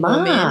redheaded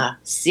woman.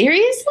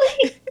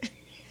 Seriously?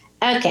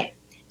 Okay.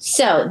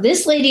 So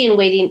this lady in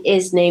waiting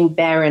is named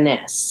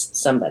Baroness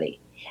somebody,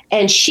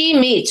 and she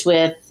meets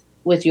with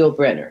Yul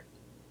Brynner,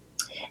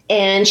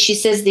 and she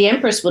says the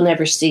Empress will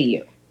never see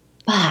you,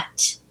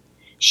 but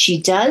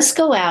she does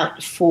go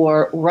out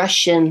for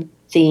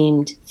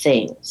Russian-themed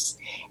things.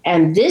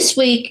 And this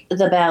week,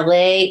 the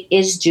ballet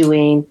is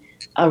doing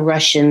a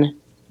Russian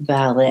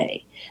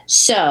ballet.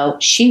 So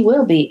she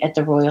will be at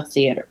the Royal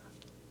Theater.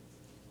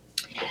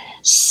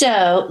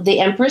 So the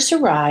Empress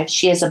arrives.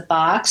 She has a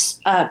box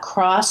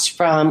across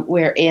from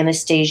where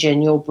Anastasia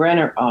and Yul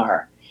Brynner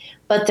are.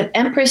 But the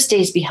Empress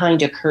stays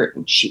behind a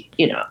curtain. She's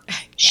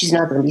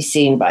not going to be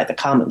seen by the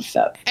common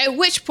folk. At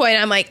which point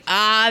I'm like,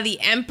 the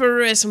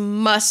Empress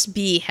must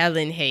be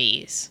Helen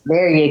Hayes.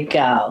 There you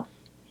go.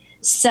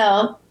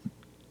 So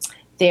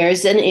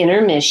there's an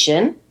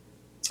intermission.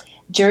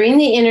 During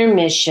the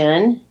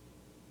intermission,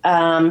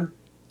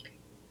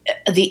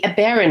 the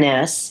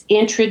Baroness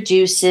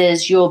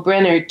introduces Yul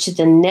Brynner to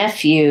the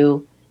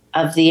nephew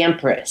of the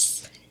Empress.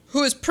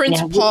 Who is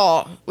Prince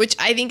Paul, which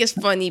I think is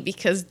funny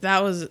because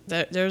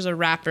there's a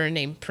rapper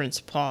named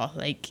Prince Paul.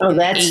 Oh,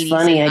 that's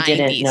funny. I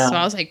didn't know. So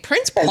I was like,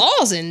 Prince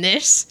Paul's in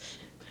this.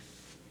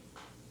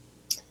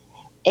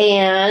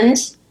 And,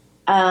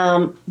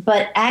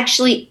 but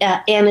actually,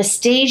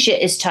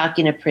 Anastasia is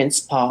talking to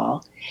Prince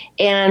Paul.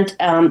 And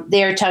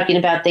they're talking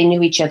about they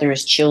knew each other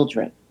as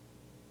children.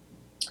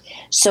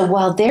 So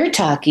while they're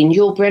talking,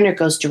 Yul Brynner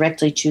goes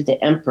directly to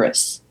the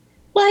Empress.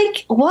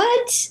 Like,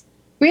 what?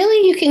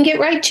 Really? You can get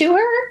right to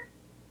her?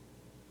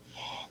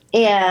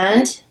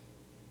 And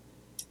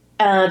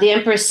the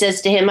Empress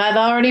says to him, I've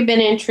already been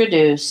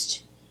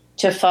introduced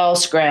to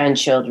false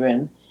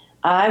grandchildren.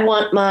 I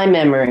want my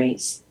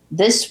memories.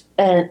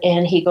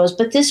 And he goes,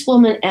 but this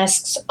woman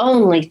asks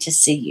only to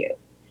see you.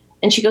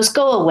 And she goes,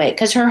 go away,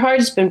 because her heart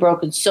has been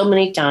broken so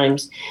many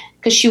times,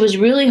 because she was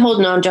really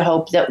holding on to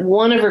hope that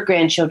one of her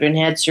grandchildren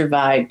had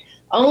survived,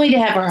 only to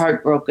have her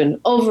heart broken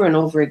over and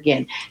over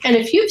again. And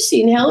if you've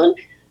seen Helen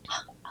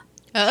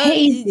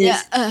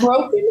Hayes'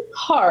 broken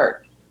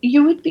heart,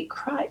 you would be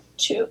crying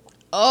too.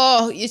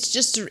 Oh, it's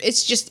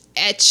just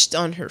etched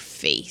on her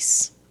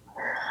face.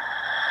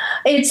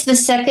 It's the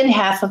second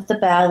half of the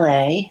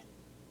ballet.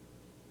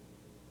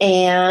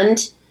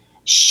 And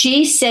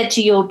she said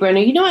to Yul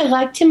Brynner, I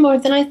liked him more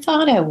than I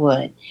thought I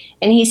would.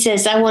 And he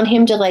says, I want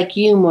him to like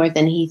you more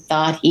than he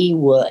thought he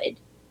would.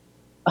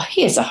 Oh,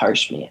 he is a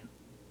harsh man.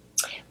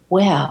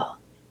 Well,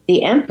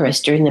 the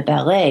Empress during the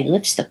ballet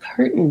lifts the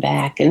curtain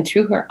back and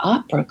through her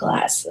opera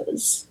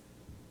glasses,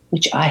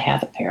 which I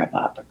have a pair of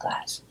opera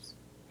glasses,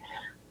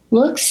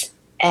 looks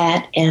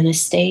at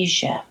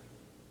Anastasia.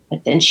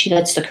 But then she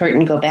lets the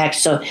curtain go back,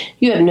 so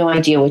you have no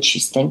idea what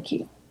she's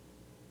thinking.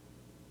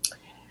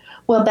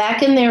 Well,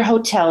 back in their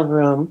hotel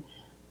room,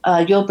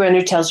 Yul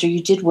Brynner tells her,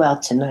 you did well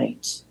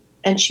tonight.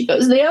 And she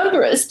goes, the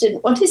Empress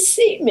didn't want to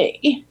see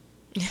me.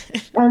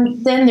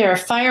 And then there are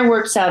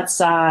fireworks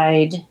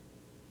outside.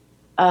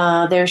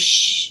 But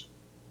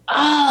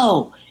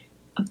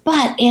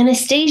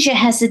Anastasia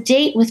has a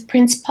date with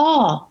Prince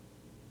Paul.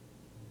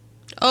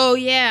 Oh,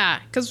 yeah.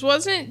 Because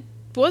wasn't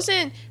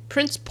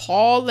Prince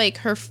Paul like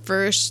her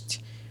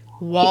first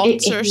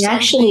waltz or something?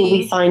 Actually,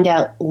 we find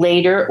out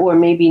later, or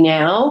maybe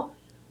now,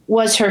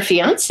 was her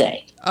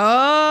fiance.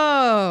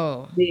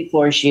 Oh.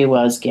 Before she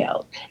was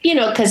killed.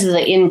 Because of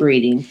the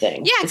inbreeding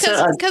thing. Yeah,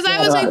 because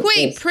I was like,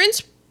 wait,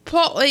 Prince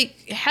Paul,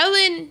 like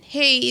Helen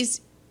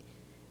Hayes,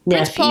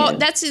 Prince Paul,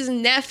 that's his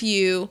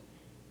nephew.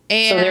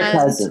 And so they're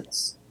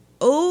cousins.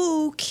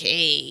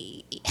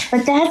 Okay.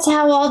 But that's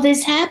how all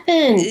this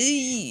happened.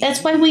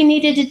 That's why we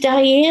needed a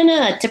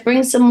Diana to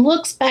bring some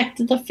looks back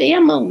to the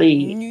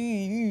family.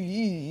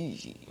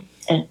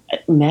 And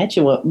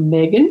imagine what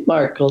Meghan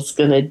Markle's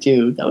gonna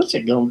do. Those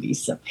are gonna be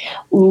some.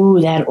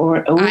 I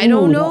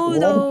don't know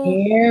though.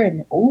 Hair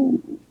and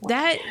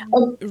that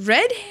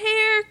red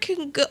hair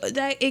can go.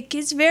 That it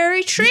gets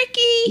very tricky.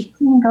 It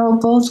can go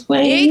both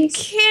ways.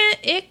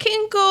 It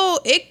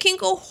can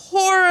go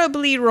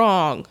horribly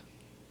wrong.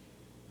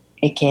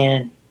 It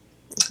can.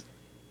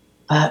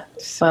 But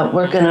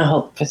we're gonna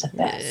hope for the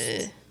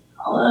best.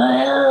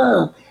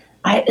 Well.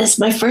 It's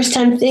my first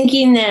time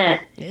thinking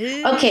that.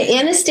 Okay,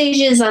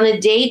 Anastasia is on a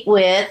date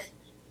with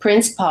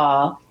Prince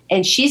Paul,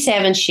 and she's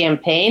having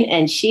champagne,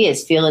 and she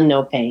is feeling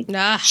no pain.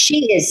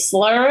 She is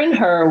slurring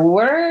her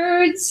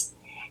words,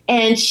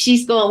 And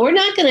she's going, we're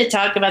not going to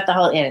talk about the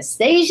whole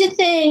Anastasia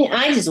thing.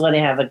 I just want to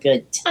have a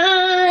good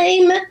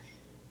time.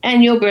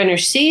 And Yul Brynner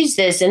sees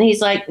this and he's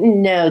like,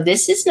 no,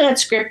 this is not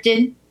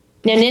scripted.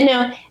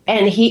 No.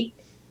 And he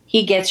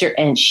gets her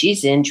and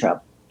she's in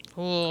trouble.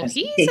 Oh,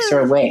 He takes her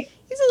away.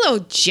 He's a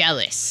little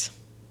jealous.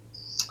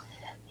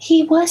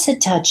 He was a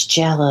touch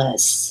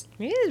jealous.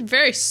 He's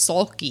very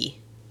sulky.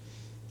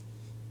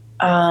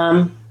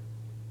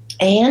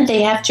 And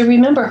they have to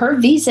remember her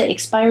visa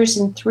expires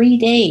in 3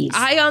 days.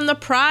 Eye on the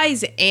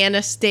prize,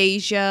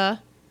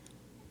 Anastasia.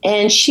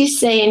 And she's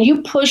saying,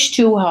 you push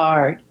too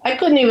hard. I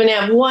couldn't even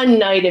have one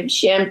night of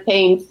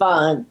champagne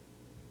fun.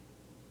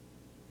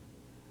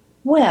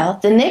 Well,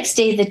 the next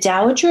day, the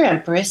Dowager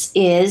Empress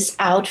is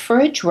out for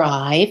a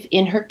drive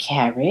in her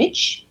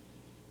carriage.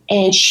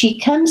 And she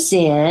comes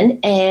in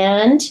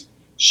and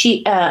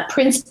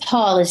Prince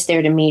Paul is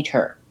there to meet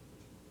her.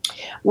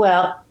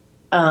 Well,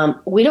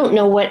 we don't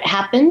know what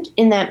happened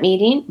in that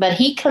meeting, but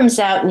he comes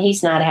out and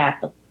he's not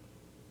happy.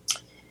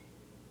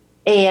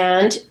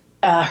 And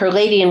her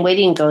lady in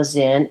waiting goes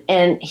in,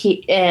 and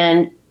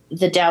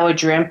the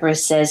Dowager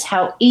Empress says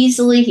how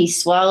easily he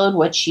swallowed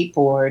what she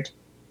poured.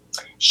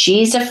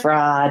 She's a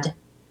fraud.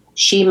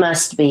 She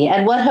must be.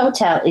 At what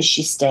hotel is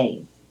she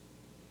staying?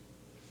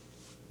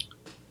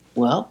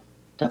 Well,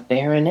 the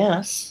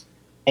Baroness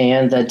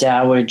and the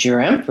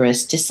Dowager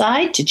Empress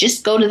decide to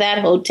just go to that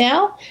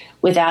hotel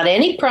without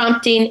any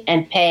prompting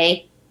and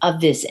pay a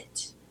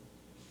visit.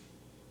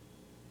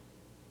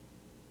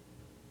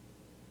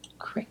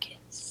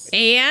 Crickets.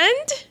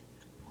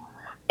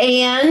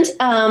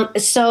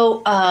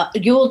 So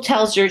Yul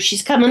tells her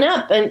she's coming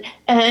up, and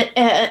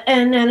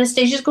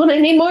Anastasia's going, I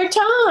need more time.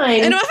 I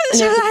don't have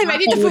time. I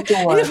need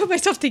to put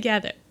myself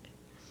together.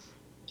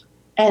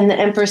 And the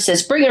Empress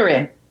says, bring her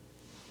in.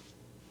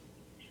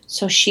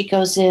 So she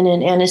goes in,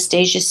 and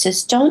Anastasia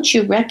says, don't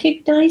you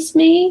recognize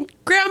me?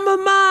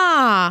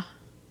 Grandmama!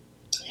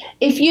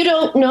 If you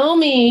don't know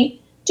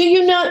me, do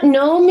you not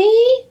know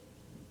me?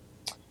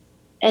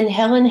 And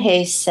Helen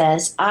Hayes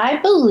says, I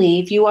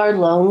believe you are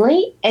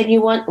lonely and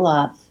you want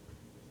love,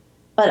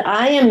 but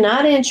I am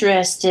not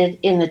interested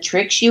in the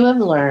tricks you have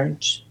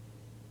learned.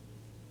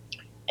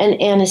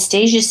 And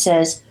Anastasia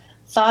says,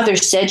 Father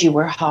said you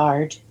were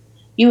hard.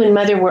 You and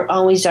Mother were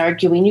always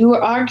arguing. You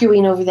were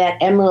arguing over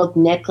that emerald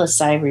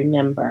necklace, I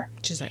remember.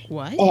 She's like,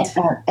 what?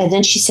 And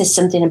then she says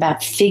something about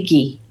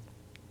Figgy.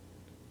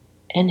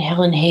 And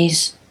Helen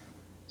Hayes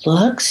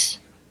looks.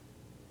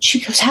 She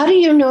goes, how do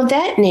you know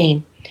that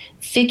name?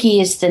 Figgy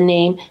is the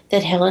name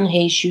that Helen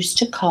Hayes used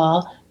to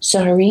call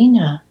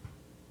Tsarina.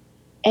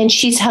 And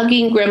she's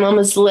hugging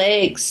Grandmama's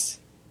legs.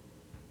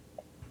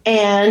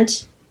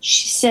 And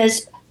she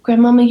says,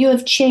 Grandmama, you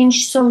have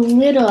changed so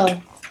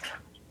little.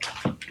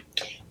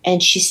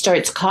 And she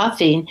starts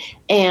coughing.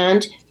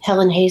 And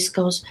Helen Hayes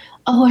goes,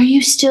 oh, are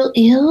you still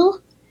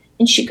ill?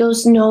 And she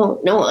goes,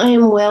 no, I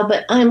am well,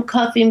 but I'm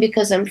coughing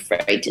because I'm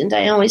frightened.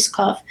 I always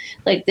cough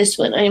like this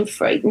when I am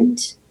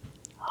frightened.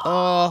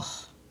 Oh.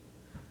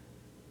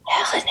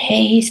 Helen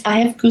Hayes, I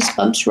have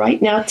goosebumps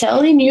right now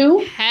telling you.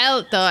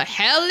 Helen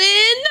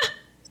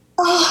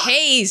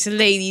Hayes,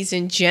 ladies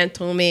and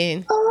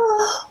gentlemen.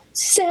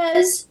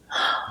 Says.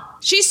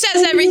 She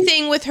says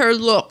everything with her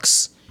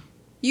looks.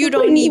 You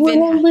don't when even. You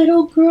were a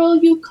little girl,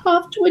 you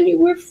coughed when you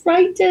were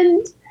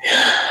frightened.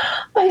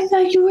 I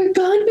thought you were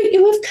gone, but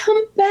you have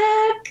come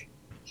back.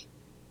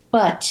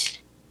 But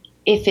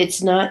if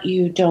it's not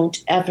you,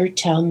 don't ever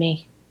tell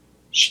me.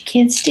 She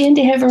can't stand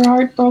to have her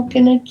heart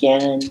broken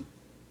again.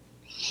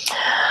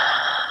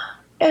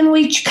 And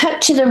we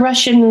cut to the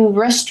Russian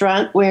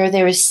restaurant where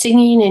there is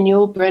singing and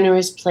Yul Brynner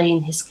is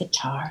playing his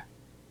guitar.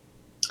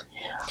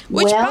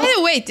 Which, by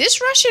the way,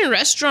 this Russian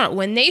restaurant,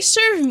 when they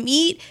serve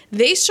meat,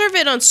 they serve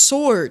it on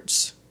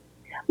swords.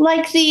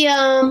 Like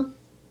the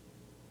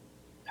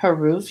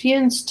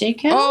Peruvian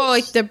steakhouse? Oh,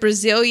 like the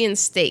Brazilian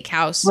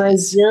steakhouse.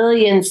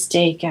 Brazilian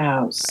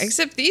steakhouse.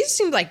 Except these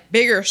seem like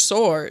bigger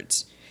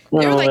swords.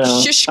 They're like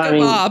shish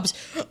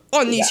kebabs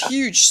on these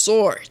huge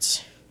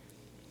swords.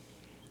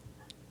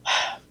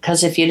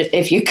 Because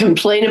if you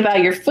complain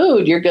about your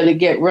food, you're going to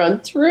get run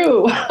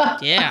through.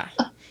 Yeah.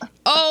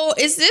 Oh,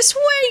 is this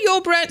where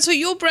Yul Brynner? So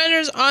Yul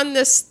Brynner's on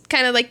this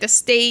kind of like the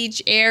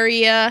stage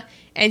area,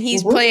 and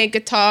he's playing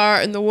guitar,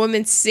 and the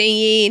woman's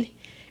singing,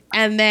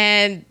 and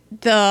then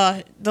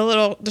the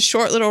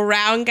short little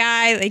round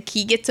guy, like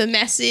he gets a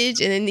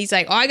message, and then he's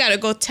like, "Oh, I gotta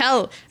go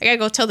tell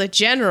the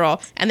general,"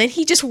 and then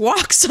he just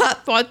walks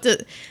up onto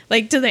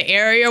to the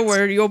area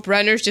where Yul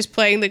Brynner's just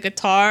playing the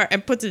guitar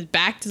and puts his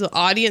back to the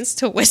audience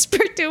to whisper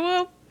to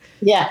him.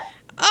 Yeah.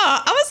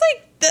 Oh, I was like,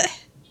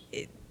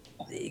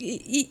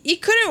 you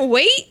couldn't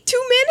wait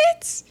 2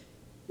 minutes?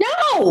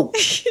 No,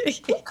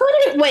 he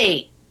couldn't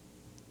wait.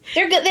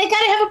 They got to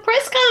have a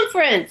press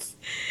conference.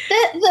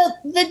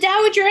 The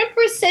Dowager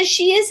Empress says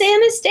she is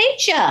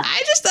Anastasia.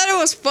 I just thought it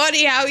was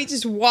funny how he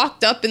just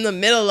walked up in the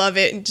middle of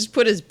it and just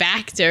put his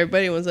back to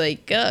everybody and was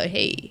like, oh,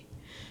 hey.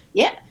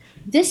 Yeah,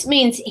 this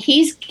means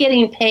he's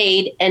getting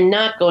paid and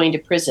not going to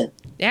prison.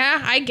 Yeah,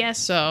 I guess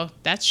so.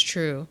 That's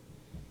true.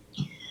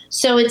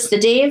 So it's the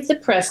day of the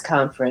press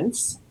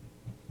conference,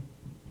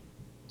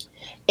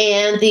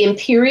 and the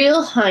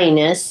Imperial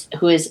Highness,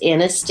 who is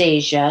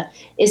Anastasia,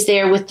 is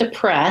there with the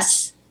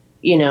press,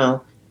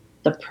 the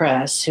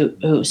press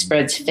who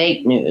spreads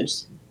fake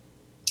news.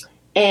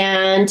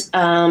 And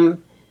Yul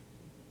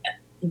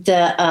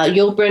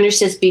Brynner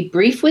says, be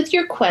brief with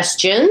your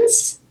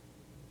questions,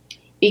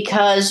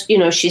 because,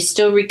 she's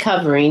still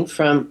recovering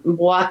from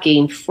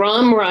walking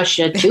from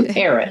Russia to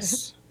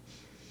Paris.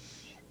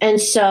 And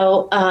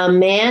so a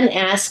man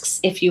asks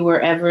if you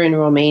were ever in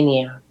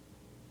Romania.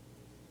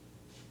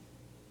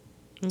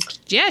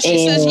 Yeah,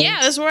 she says, yeah,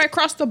 that's where I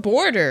crossed the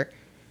border.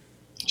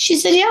 She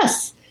said,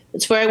 yes.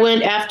 That's where I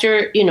went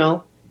after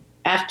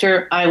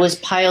I was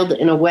piled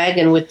in a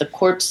wagon with the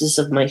corpses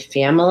of my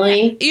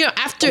family.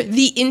 After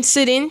the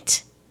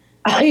incident.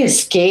 I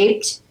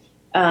escaped.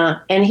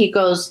 And he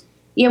goes,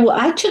 yeah, well,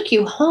 I took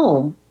you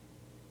home.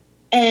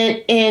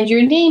 And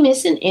your name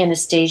isn't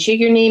Anastasia.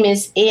 Your name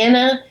is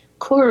Anna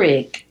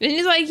Kurig. And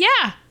he's like,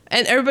 yeah.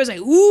 And everybody's like,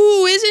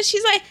 ooh, is it?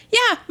 She's like,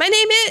 yeah, my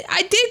name is,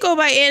 I did go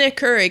by Anna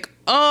Kurig.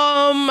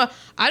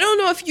 I don't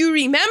know if you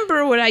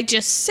remember what I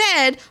just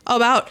said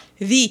about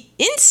the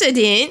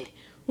incident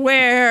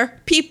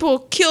where people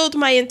killed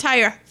my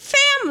entire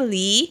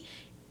family,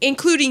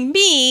 including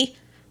me.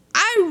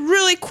 I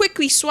really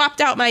quickly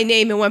swapped out my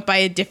name and went by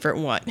a different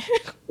one.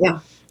 Yeah.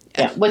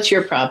 What's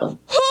your problem?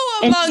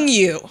 Who among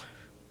you?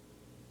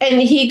 And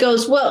he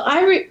goes, well,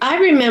 I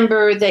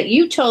remember that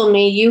you told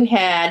me you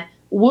had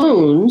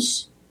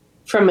wounds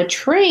from a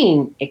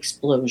train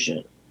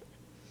explosion.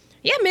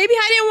 Yeah, maybe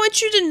I didn't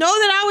want you to know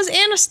that I was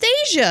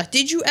Anastasia.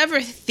 Did you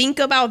ever think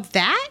about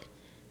that?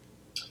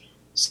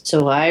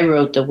 So I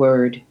wrote the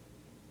word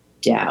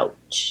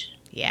doubt.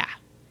 Yeah,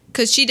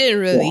 because she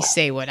didn't really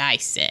say what I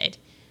said.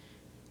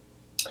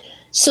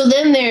 So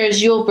then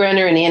there's Yul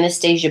Brynner and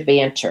Anastasia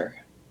banter.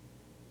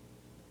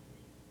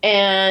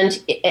 And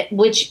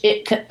which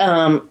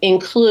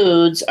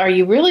includes, are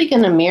you really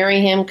going to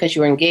marry him because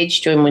you were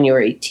engaged to him when you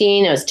were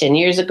 18? That was 10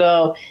 years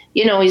ago.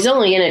 He's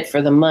only in it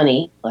for the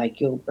money, like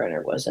Yul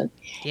Brynner wasn't.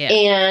 Yeah.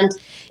 And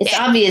it's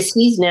obvious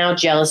he's now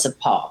jealous of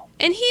Paul.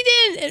 And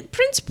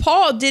Prince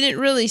Paul didn't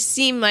really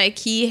seem like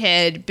he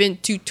had been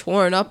too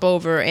torn up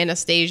over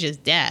Anastasia's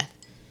death,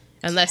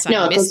 unless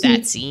I missed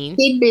that scene.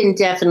 He'd been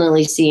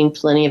definitely seeing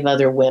plenty of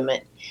other women.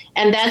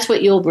 And that's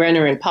what Yul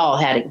Brynner and Paul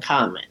had in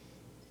common.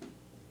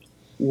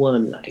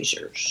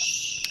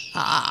 Womanizers.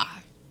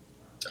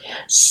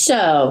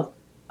 So,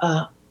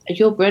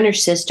 Yul Brynner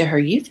says to her,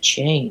 you've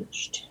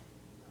changed.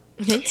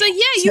 It's like,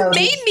 yeah, you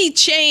made me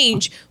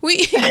change. We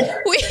went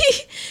through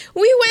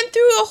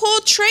a whole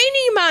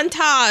training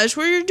montage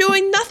where you're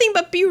doing nothing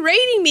but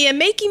berating me and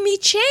making me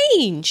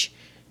change.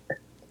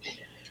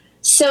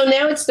 So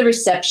now it's the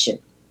reception.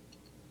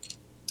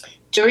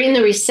 During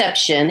the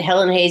reception,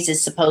 Helen Hayes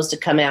is supposed to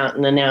come out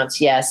and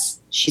announce, yes,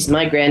 she's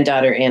my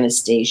granddaughter,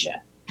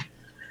 Anastasia.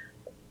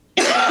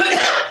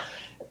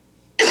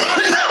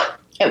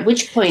 At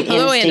which point,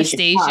 hello,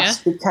 Anastasia.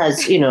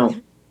 Because,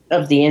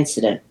 of the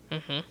incident.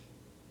 Mm-hmm.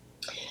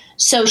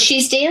 So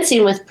she's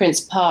dancing with Prince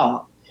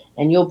Paul,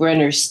 and Yul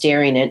Brynner's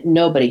staring at.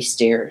 Nobody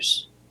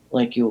stares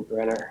like Yul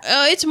Brynner.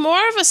 It's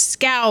more of a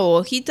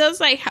scowl. He does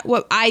like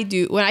what I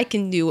do, what I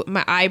can do.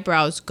 My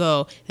eyebrows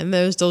go, and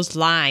there's those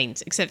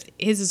lines. Except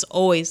his is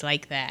always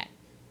like that.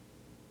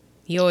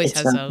 He always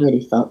has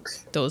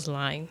those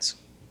lines.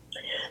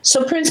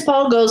 So Prince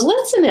Paul goes,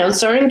 let's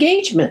announce our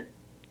engagement.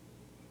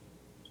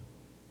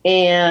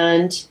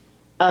 And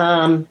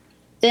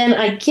then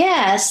I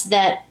guess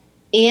that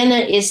Anna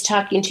is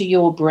talking to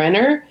Yul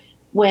Brynner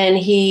when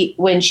he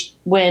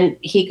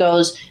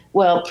goes,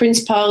 well,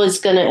 Prince Paul is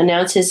going to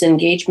announce his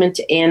engagement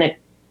to Anna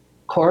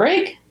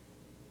Kurig,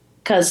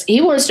 because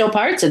he wants no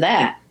parts of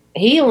that.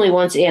 He only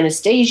wants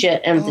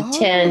Anastasia and the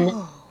 10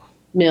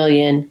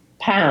 million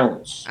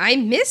pounds. I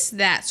missed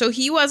that. So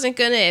he wasn't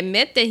going to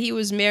admit that he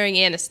was marrying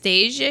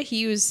Anastasia.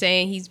 He was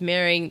saying he's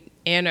marrying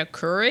Anna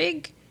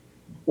Kurig.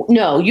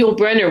 No, Yul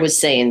Brynner was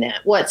saying that.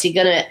 What's he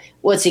gonna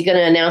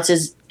announce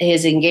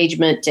his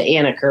engagement to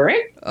Anna Kurig?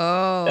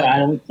 Oh, I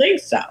don't think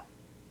so.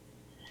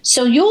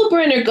 So Yul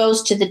Brynner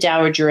goes to the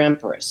Dowager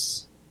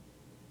Empress,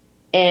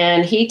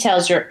 and he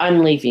tells her,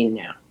 "I'm leaving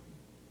now."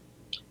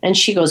 And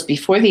she goes,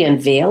 "Before the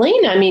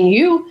unveiling? I mean,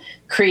 you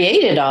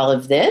created all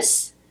of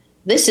this.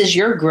 This is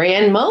your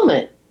grand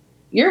moment.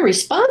 You're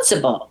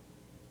responsible."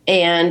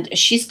 And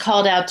she's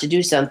called out to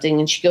do something,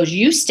 and she goes,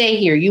 "You stay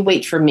here. You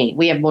wait for me.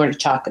 We have more to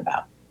talk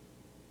about."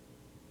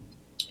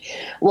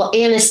 Well,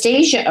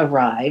 Anastasia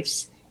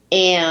arrives,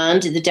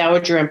 and the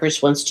Dowager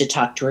Empress wants to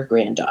talk to her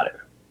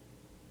granddaughter.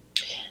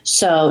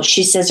 So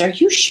she says, "Are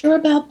you sure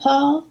about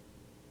Paul?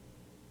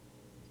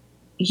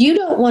 You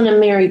don't want to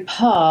marry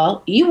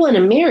Paul. You want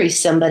to marry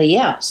somebody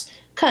else."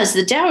 Because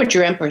the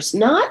Dowager Empress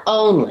not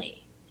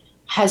only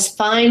has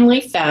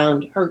finally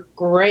found her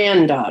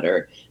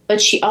granddaughter,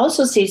 but she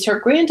also sees her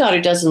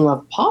granddaughter doesn't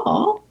love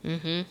Paul.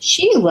 Mm-hmm.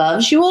 She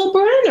loves Yul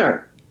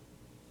Brynner.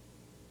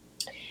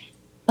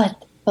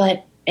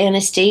 But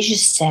Anastasia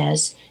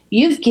says,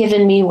 "You've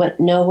given me what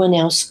no one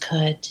else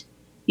could.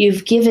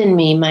 You've given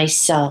me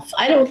myself.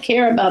 I don't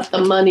care about the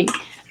money.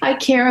 I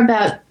care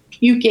about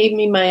you gave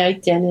me my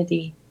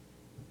identity.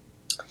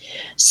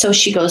 So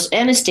she goes,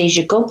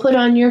 Anastasia, go put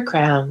on your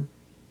crown.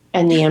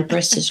 And the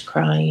Empress is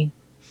crying.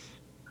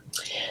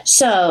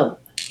 So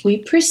we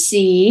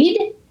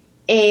proceed,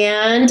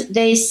 and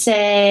they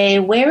say,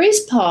 where is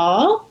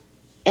Paul?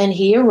 And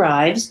he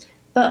arrives,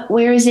 but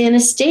where is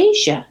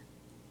Anastasia?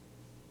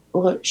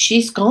 Well,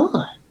 she's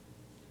gone.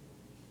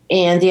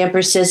 And the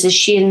Empress says, is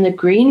she in the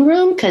green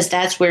room? Because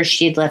that's where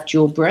she had left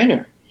Yul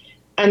Brynner.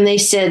 And they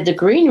said, the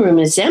green room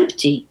is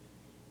empty.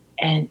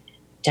 And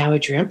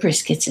Dowager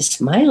Empress gets a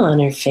smile on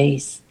her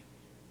face.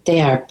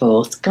 They are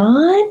both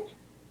gone?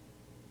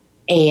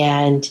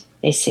 And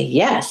they say,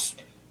 yes.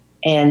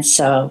 And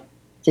so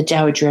the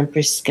Dowager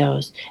Empress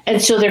goes.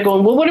 And so they're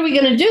going, well, what are we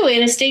going to do?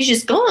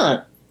 Anastasia's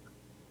gone.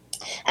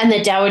 And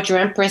the Dowager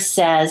Empress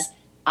says,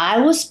 I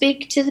will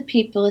speak to the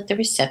people at the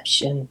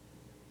reception.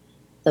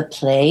 The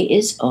play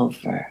is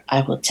over.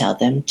 I will tell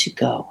them to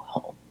go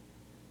home.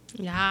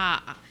 Yeah.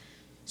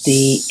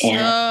 The end.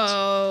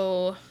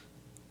 So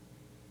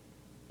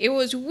it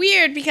was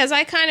weird because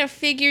I kind of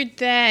figured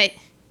that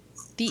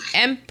the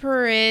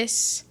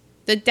Empress,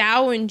 the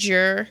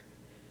Dowager,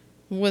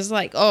 was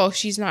like, oh,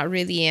 she's not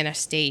really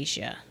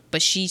Anastasia,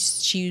 but she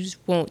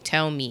won't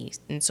tell me,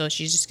 and so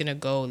she's just gonna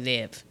go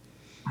live.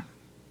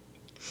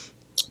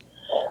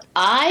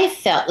 I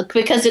felt,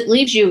 because it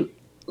leaves you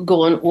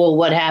going, well,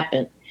 what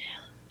happened?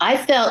 I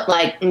felt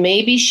like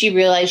maybe she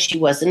realized she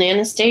wasn't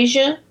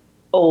Anastasia,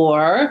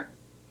 or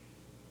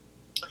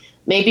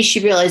maybe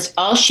she realized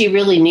all she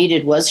really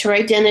needed was her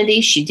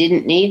identity. She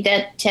didn't need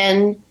that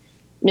 10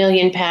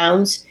 million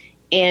pounds,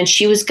 and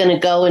she was going to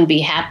go and be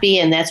happy,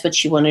 and that's what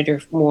she wanted her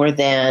more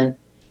than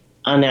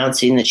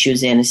announcing that she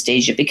was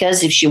Anastasia.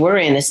 Because if she were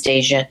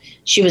Anastasia,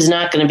 she was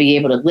not going to be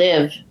able to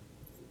live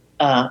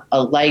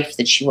a life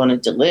that she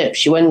wanted to live.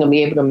 She wasn't going to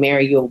be able to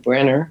marry Yul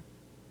Brynner.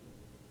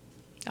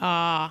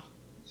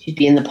 She'd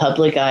be in the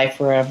public eye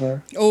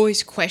forever.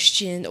 Always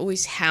questioned,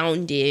 always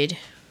hounded.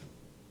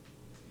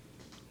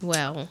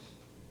 Well,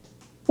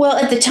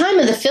 at the time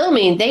of the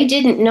filming, they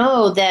didn't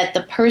know that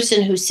the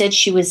person who said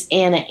she was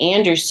Anna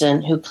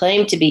Anderson, who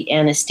claimed to be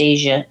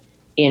Anastasia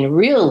in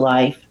real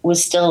life,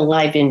 was still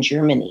alive in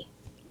Germany.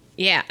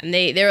 Yeah, and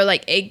they were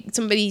like,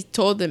 somebody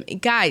told them,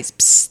 guys,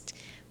 psst,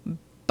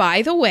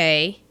 by the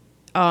way,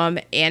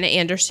 Anna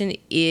Anderson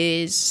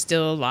is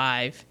still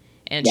alive,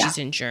 and she's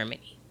in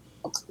Germany.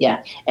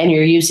 Yeah, and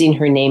you're using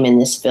her name in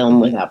this film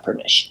without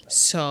permission.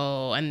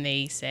 So, and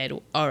they said,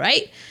 all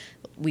right,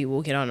 we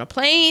will get on a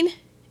plane,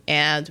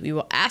 and we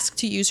will ask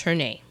to use her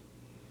name.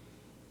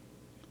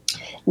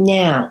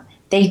 Now,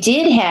 they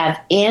did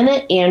have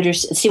Anna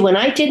Anderson. See, when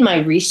I did my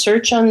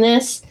research on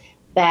this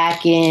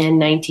back in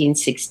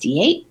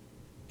 1968,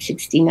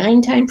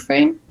 69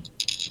 timeframe,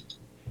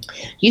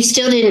 you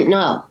still didn't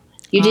know.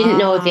 You didn't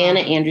know if Anna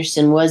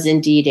Anderson was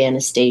indeed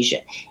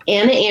Anastasia.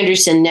 Anna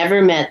Anderson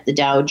never met the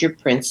Dowager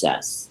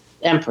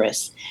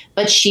Empress,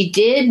 but she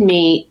did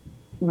meet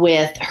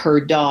with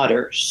her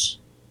daughters.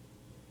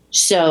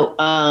 So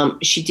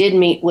she did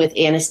meet with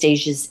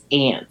Anastasia's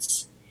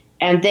aunts.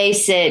 And they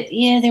said,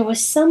 yeah, there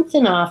was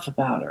something off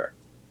about her.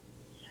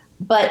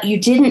 But you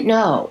didn't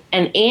know.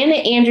 And Anna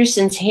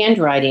Anderson's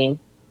handwriting,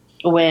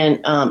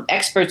 when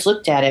experts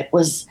looked at it,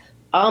 was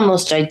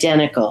almost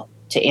identical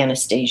to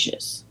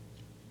Anastasia's.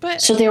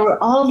 So there were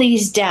all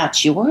these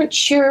doubts. You weren't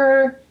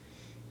sure.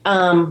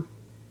 But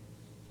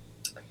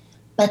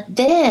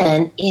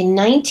then in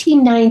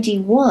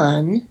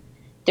 1991,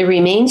 the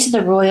remains of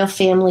the royal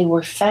family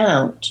were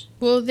found.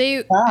 Well,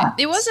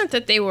 it wasn't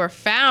that they were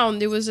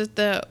found. It was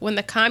that when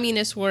the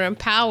communists were in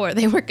power,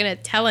 they weren't going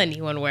to tell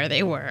anyone where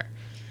they were.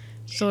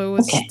 So it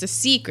was just a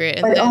secret.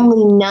 But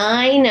only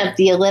 9 of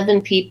the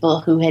 11 people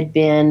who had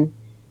been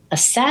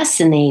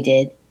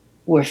assassinated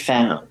were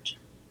found.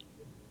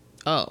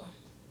 Oh.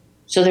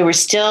 So there were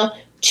still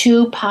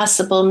 2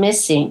 possible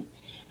missing.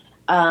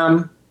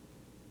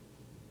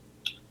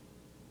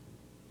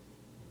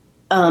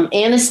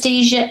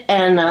 Anastasia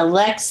and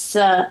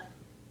Alexa,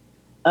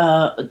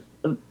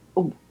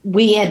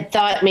 we had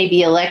thought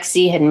maybe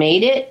Alexei had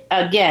made it.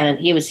 Again,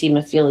 he was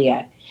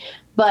hemophiliac.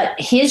 But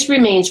his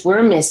remains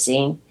were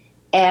missing,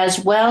 as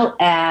well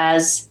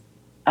as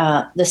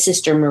the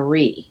sister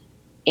Marie.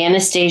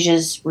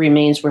 Anastasia's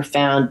remains were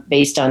found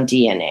based on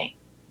DNA.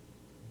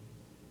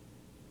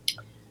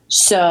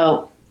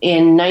 So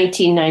in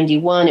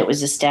 1991, it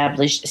was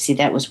established. See,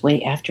 that was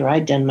way after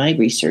I'd done my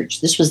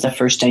research. This was the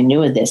first I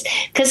knew of this,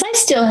 because I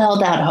still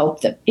held out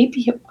hope that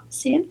maybe it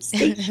was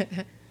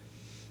Anastasia.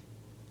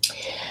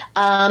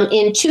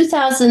 In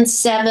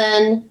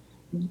 2007,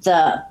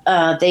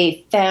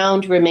 they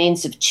found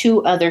remains of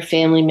 2 other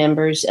family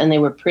members, and they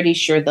were pretty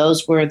sure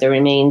those were the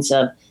remains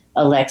of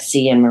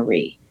Alexei and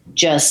Marie,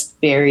 just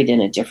buried in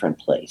a different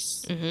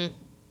place. Mm-hmm.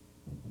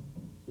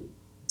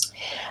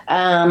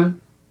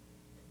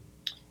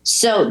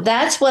 So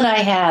that's what I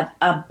have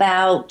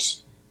about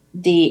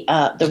the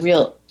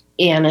real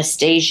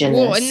Anastasia.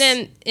 Well, and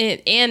then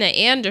in Anna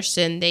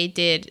Anderson, they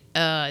did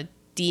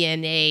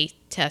DNA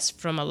test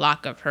from a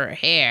lock of her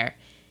hair,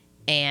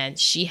 and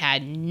she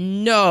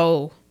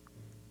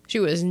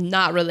was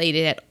not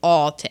related at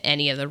all to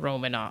any of the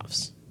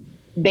Romanovs.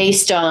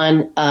 Based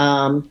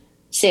on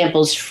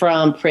samples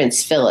from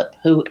Prince Philip,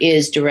 who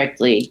is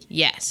directly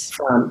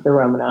from the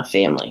Romanov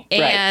family.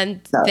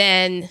 And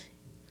then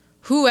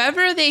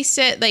whoever they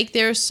said, like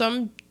there's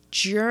some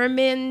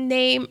German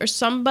name or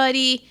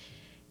somebody,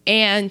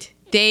 and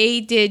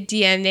they did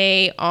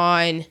DNA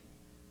on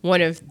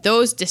one of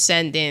those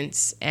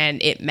descendants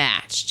and it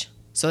matched.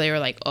 So they were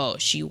like, oh,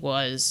 she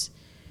was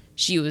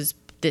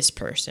this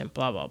person,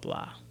 blah, blah,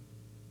 blah.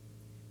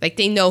 Like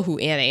they know who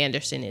Anna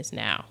Anderson is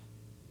now.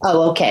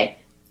 Oh, okay.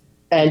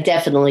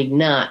 Definitely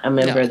not a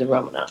member of the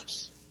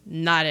Romanovs.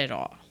 Not at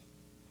all.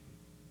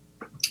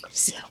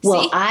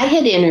 Well, I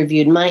had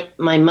interviewed, my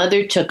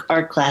mother took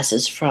art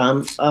classes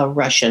from a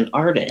Russian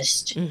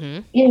artist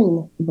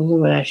in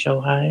Blue Ash,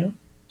 Ohio.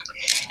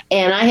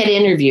 And I had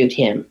interviewed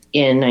him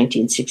in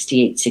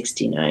 1968,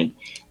 69.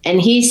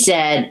 And he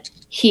said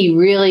he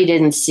really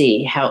didn't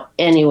see how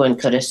anyone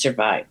could have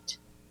survived.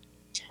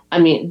 I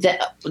mean,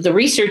 the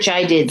research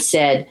I did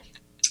said,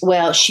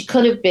 well, she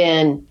could have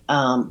been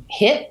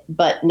hit,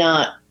 but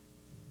not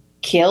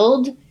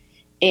killed.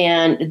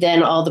 And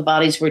then all the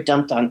bodies were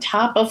dumped on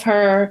top of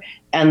her.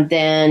 And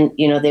then,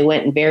 they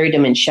went and buried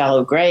them in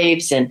shallow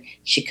graves and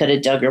she could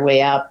have dug her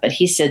way out. But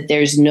he said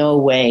there's no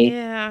way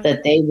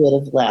that they would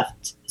have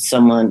left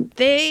someone.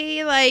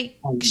 They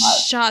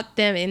shot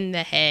them in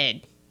the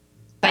head,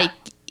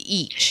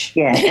 each.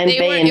 Yeah, and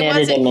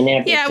bayoneted them and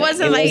everything. Yeah, it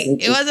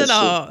wasn't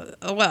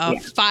a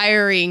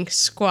firing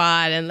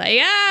squad and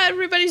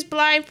everybody's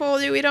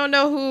blindfolded. We don't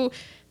know who.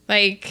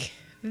 They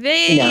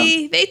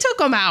took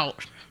them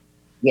out.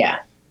 Yeah.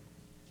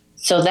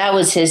 So that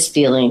was his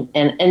feeling.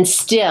 And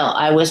still,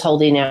 I was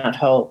holding out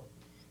hope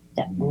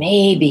that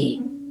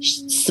maybe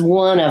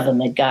one of them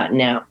had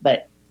gotten out.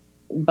 But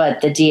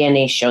the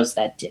DNA shows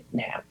that didn't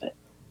happen.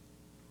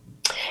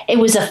 It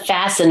was a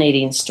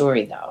fascinating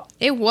story, though.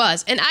 It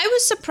was. And I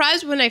was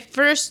surprised when I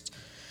first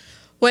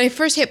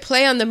hit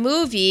play on the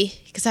movie,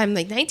 because I'm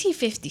like,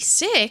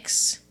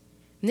 1956?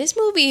 And this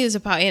movie is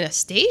about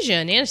Anastasia,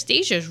 and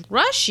Anastasia's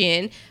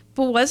Russian.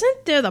 But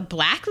wasn't there the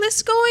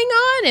blacklist going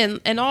on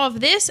and all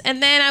of this?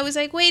 And then I was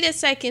like, wait a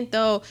second,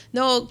 though.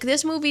 No,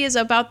 this movie is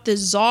about the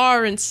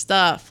Tsar and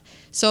stuff.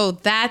 So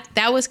that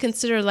was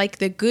considered like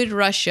the good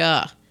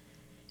Russia.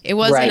 It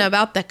wasn't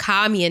about the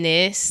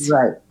communists.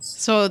 Right.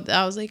 So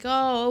I was like,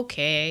 oh,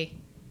 okay.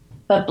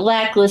 But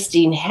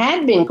blacklisting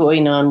had been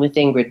going on with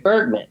Ingrid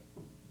Bergman.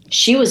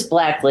 She was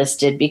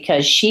blacklisted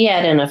because she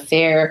had an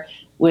affair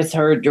with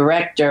her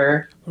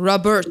director,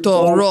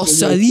 Roberto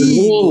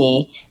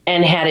Rossellini,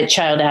 and had a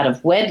child out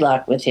of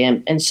wedlock with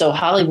him. And so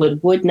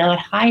Hollywood would not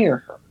hire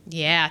her.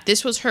 Yeah,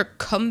 this was her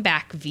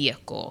comeback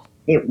vehicle.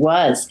 It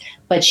was.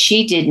 But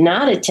she did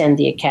not attend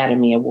the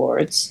Academy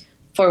Awards,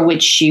 for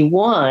which she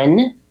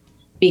won.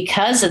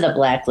 Because of the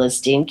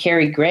blacklisting,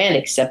 Cary Grant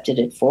accepted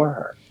it for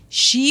her.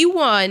 She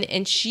won,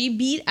 and she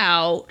beat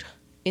out,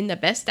 in the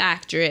Best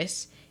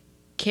Actress,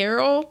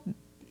 Carol,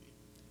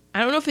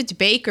 I don't know if it's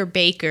Baker,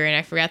 and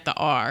I forgot the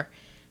R,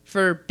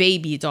 for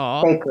Baby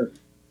Doll. Baker.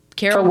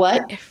 Carol, for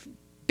what?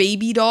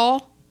 Baby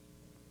Doll.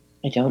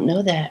 I don't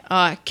know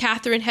that.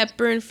 Katharine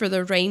Hepburn for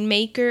The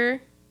Rainmaker.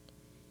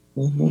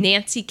 Mm-hmm.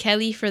 Nancy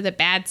Kelly for The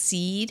Bad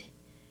Seed.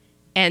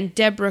 And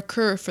Deborah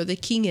Kerr for The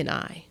King and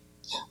I.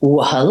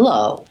 Well,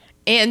 hello.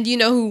 And you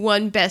know who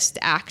won Best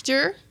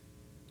Actor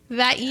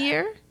that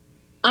year?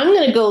 I'm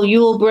going to go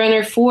Yul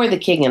Brynner for The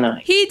King and I.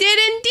 He did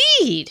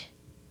indeed.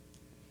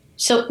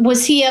 So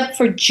was he up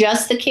for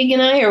just The King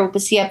and I, or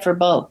was he up for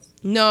both?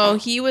 No,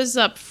 he was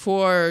up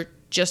for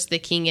just The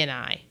King and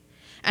I.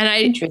 And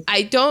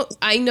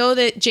I know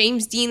that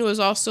James Dean was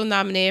also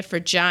nominated for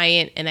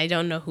Giant, and I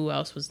don't know who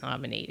else was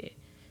nominated.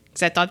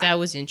 Because I thought that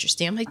was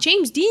interesting. I'm like,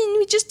 James Dean?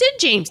 We just did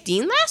James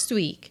Dean last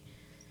week.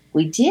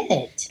 We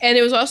did. And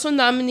it was also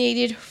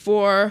nominated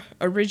for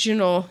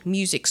original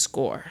music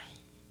score.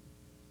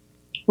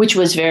 Which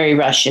was very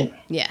Russian.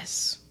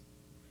 Yes.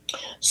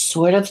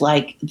 Sort of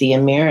like The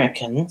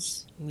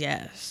Americans.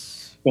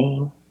 Yes.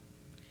 Thing.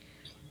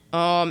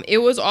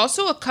 It was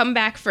also a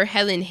comeback for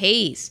Helen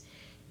Hayes.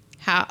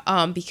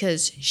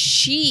 Because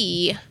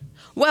it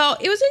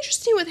was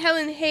interesting with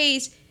Helen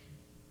Hayes.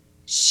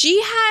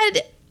 She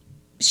had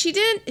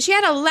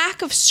a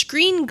lack of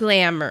screen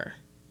glamour.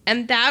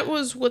 And that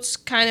was what's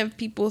kind of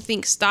people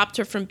think stopped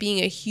her from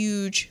being a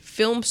huge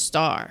film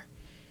star.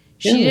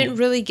 She didn't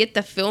really get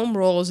the film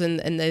roles and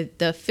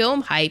the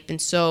film hype.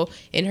 And so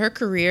in her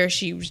career,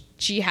 she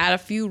had a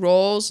few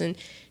roles and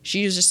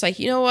she was just like,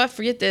 you know what,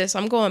 forget this.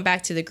 I'm going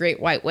back to the Great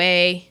White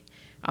Way.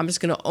 I'm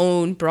just going to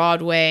own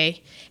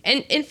Broadway.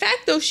 And in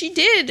fact, though, she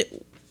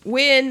did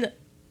win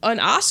an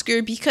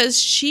Oscar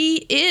because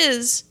she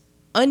is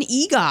an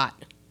EGOT.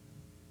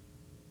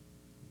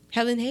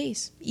 Helen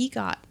Hayes,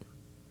 EGOT.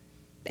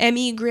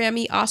 Emmy,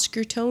 Grammy,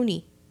 Oscar,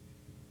 Tony.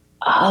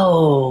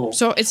 Oh.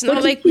 So it's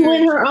not like what did she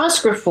win her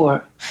Oscar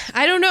for?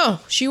 I don't know.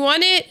 She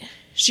won it.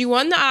 She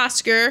won the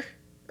Oscar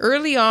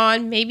early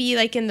on, maybe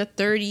like in the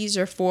 30s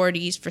or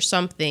 40s for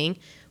something.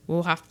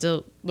 We'll have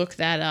to look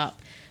that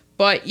up.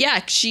 But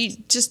yeah,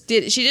 she just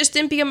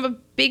didn't become a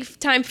big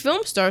time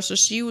film star, so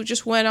she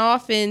just went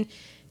off and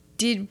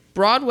did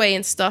Broadway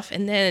and stuff,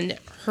 and then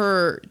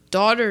her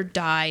daughter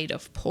died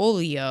of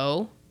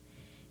polio,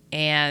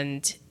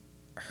 and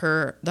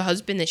the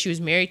husband that she was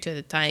married to at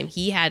the time,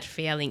 he had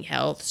failing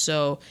health,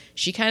 so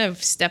she kind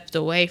of stepped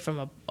away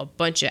from a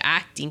bunch of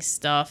acting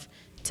stuff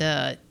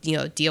to,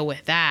 deal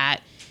with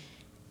that.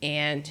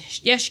 And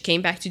yeah, she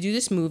came back to do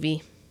this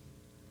movie.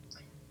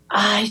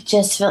 I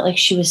just felt like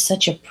she was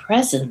such a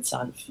presence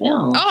on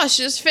film. Oh,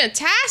 she was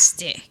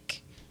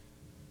fantastic.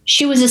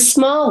 She was a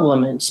small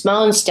woman,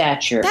 small in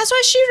stature. That's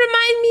why she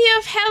reminded me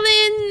of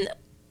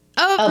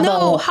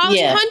Holly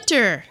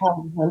Hunter.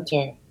 Holly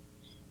Hunter.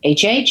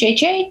 H.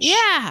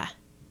 Yeah.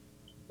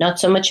 Not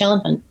so much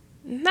Helen Hunt.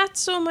 Not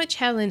so much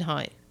Helen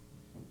Hunt.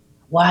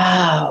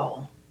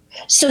 Wow.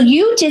 So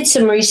you did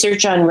some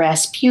research on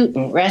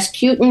Rasputin.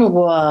 Rasputin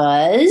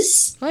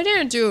was... I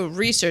didn't do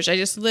research. I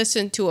just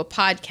listened to a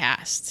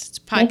podcast. It's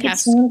a podcast. Make it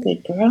sound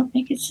good, girl.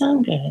 Make it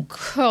sound good.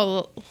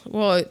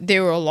 Well, they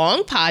were a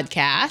long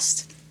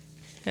podcast,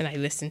 and I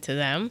listened to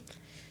them.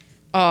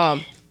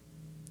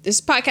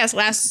 This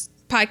last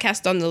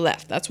podcast on the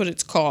left. That's what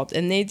it's called.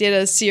 And they did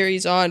a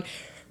series on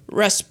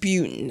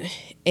Rasputin.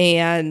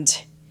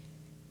 And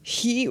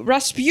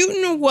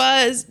Rasputin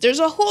there's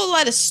a whole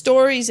lot of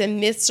stories and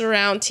myths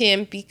around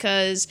him,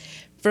 because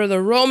for the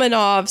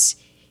Romanovs,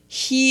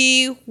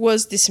 he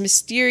was this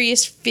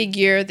mysterious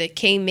figure that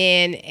came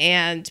in,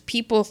 and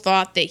people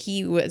thought that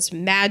he was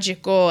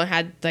magical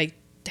and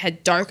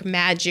had dark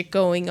magic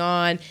going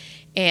on.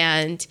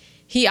 And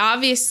he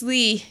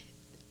obviously,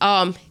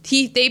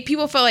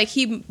 people felt like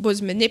he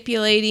was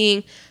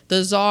manipulating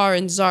the Tsar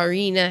and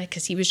Tsarina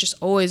because he was just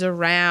always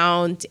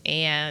around,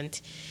 and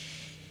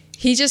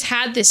he just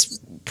had this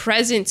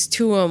presence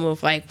to him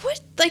of what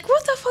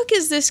the fuck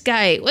is this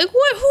guy?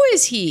 Who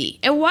is he?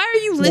 And why are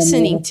you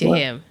listening to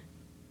him?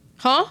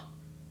 Huh?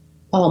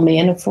 Paul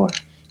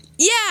Manafort.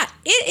 Yeah,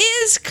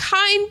 it is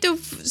kind of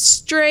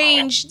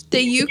strange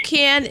that you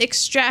can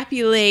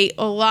extrapolate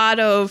a lot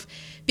of,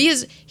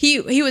 because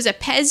he was a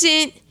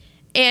peasant,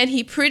 and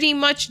he pretty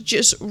much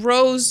just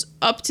rose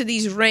up to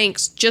these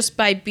ranks just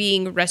by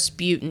being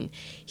Rasputin.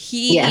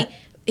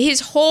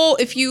 His whole,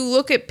 if you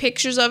look at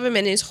pictures of him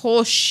and his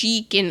whole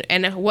chic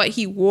and what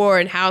he wore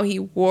and how he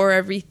wore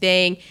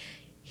everything,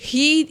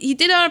 he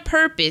did it on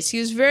purpose. He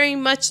was very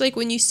much like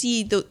when you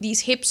see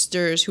these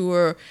hipsters who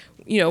are,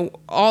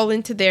 all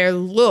into their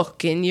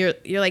look, and you're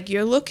like,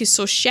 your look is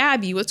so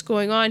shabby, what's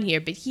going on here?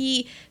 But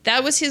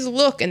that was his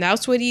look, and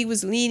that's what he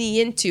was leaning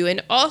into.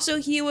 And also,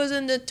 he was a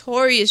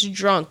notorious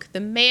drunk. The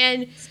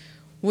man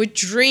would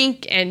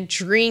drink and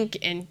drink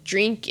and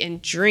drink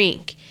and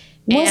drink.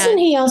 Wasn't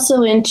he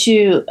also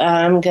into,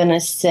 I'm going to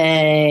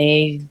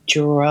say,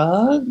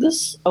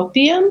 drugs?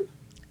 Opium?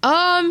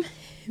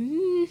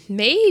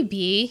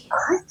 Maybe.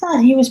 I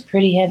thought he was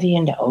pretty heavy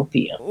into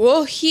opium.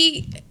 Well,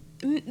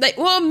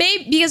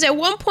 maybe, because at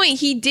one point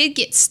he did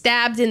get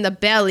stabbed in the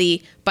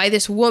belly by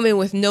this woman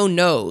with no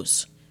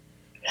nose.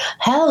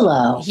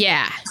 Hello.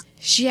 Yeah.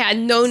 She had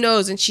no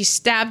nose, and she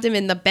stabbed him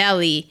in the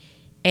belly,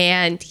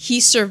 and he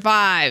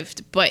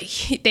survived, but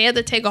they had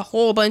to take a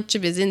whole bunch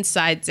of his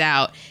insides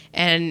out,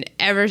 and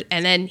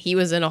then he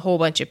was in a whole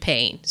bunch of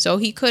pain. So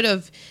he could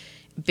have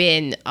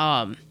been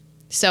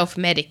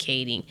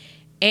self-medicating.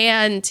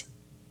 And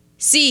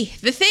see,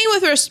 the thing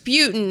with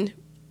Rasputin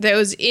that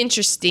was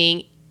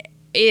interesting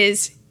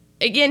is,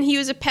 again, he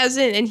was a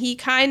peasant, and he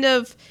kind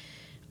of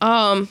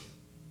went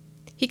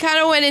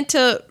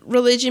into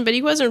religion, but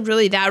he wasn't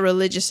really that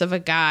religious of a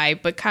guy,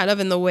 but kind of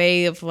in the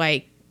way of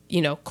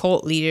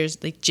cult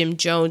leaders like Jim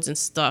Jones and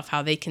stuff,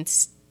 how they can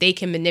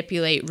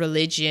manipulate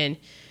religion.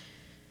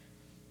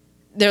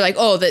 They're like,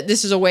 oh, that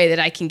this is a way that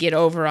I can get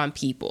over on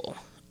people.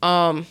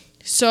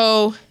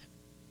 So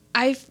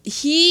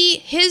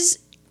he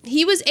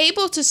was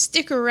able to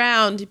stick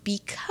around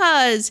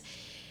because,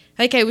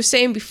 like I was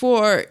saying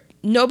before,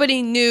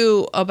 nobody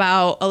knew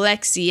about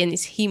Alexei and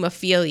his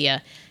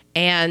hemophilia,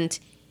 and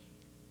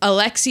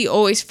Alexei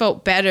always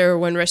felt better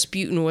when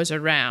Rasputin was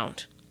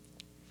around.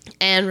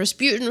 And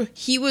Rasputin,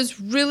 he was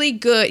really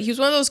good. He was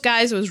one of those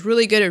guys that was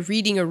really good at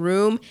reading a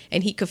room,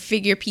 and he could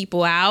figure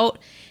people out.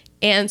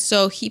 And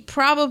so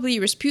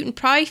Rasputin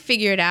probably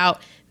figured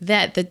out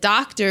that the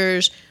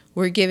doctors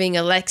were giving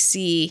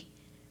Alexei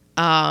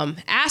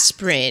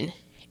aspirin,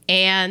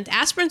 and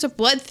aspirin's a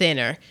blood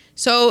thinner.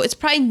 So it's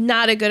probably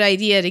not a good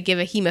idea to give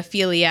a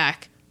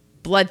hemophiliac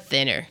blood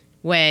thinner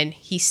when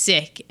he's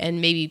sick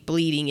and maybe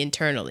bleeding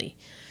internally.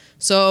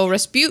 So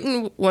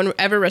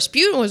whenever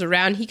Rasputin was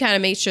around, he kind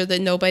of made sure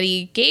that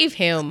nobody gave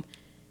him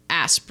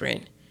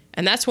aspirin.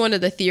 And that's one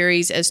of the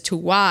theories as to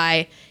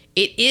why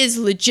it is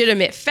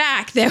legitimate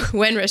fact that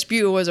when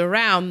Rasputin was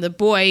around, the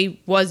boy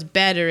was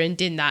better and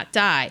did not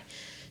die.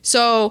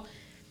 So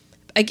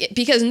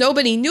because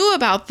nobody knew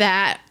about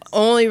that,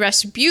 only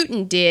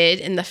Rasputin did,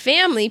 and the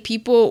family,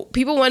 people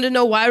wanted to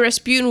know why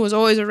Rasputin was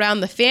always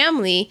around the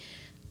family.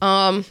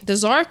 the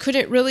Tsar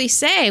couldn't really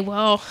say,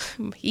 well,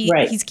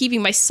 he's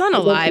keeping my son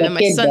alive and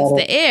my son's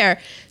the heir.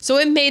 So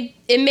it made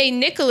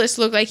Nicholas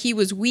look like he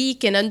was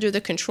weak and under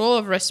the control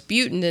of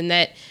Rasputin, and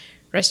that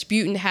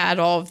Rasputin had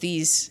all of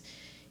these,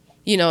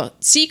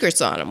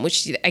 secrets on him,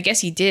 which I guess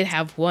he did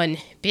have one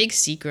big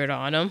secret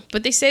on him.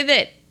 But they say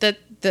that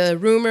the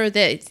rumor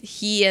that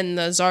he and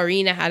the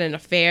Tsarina had an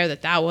affair,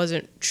 that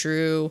wasn't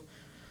true.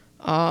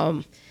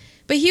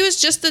 But he was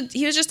just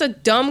a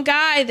dumb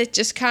guy that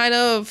just kind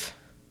of,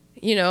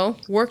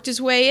 worked his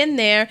way in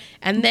there,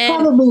 and then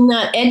probably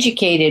not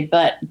educated,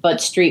 but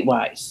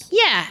streetwise.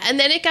 Yeah, and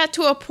then it got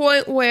to a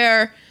point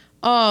where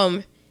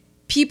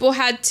people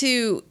had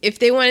to, if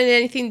they wanted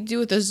anything to do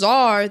with the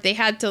Tsar, they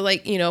had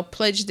to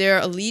pledge their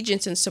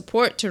allegiance and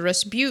support to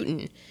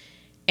Rasputin,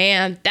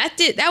 and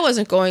that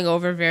wasn't going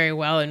over very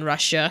well in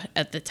Russia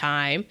at the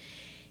time.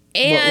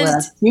 And but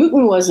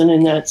Rasputin wasn't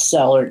in that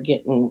cellar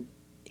getting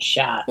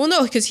shot. Well,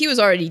 no, because he was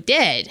already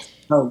dead.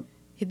 Oh.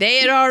 They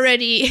had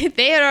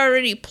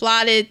already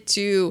plotted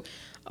to,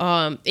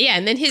 and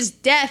then his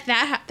death,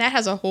 that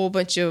has a whole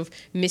bunch of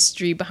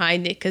mystery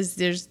behind it, because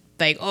there's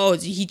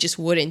he just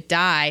wouldn't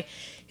die,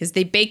 because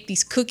they baked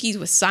these cookies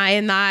with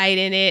cyanide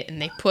in it, and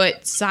they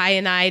put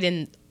cyanide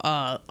in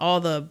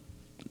all the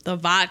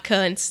vodka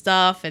and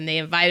stuff, and they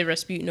invited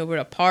Rasputin over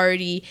to a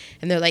party,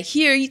 and they're like,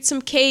 here, eat some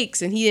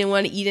cakes, and he didn't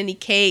want to eat any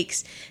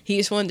cakes, he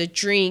just wanted to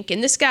drink.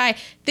 And this guy,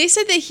 they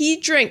said that he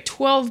drank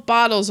 12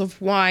 bottles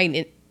of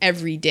wine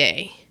every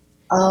day.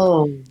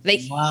 Oh,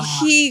 wow.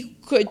 He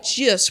could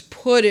just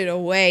put it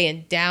away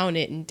and down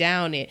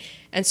it.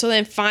 And so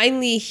then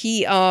finally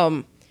he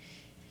got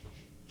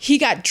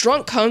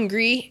drunk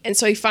hungry, and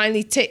so he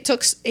finally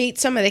ate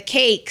some of the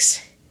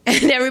cakes,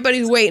 and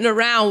everybody's waiting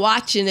around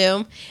watching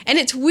him. And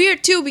it's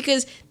weird too,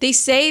 because they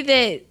say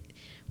that,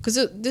 because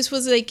this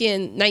was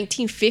in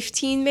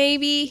 1915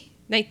 maybe,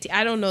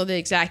 I don't know the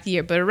exact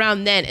year, but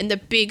around then, and the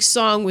big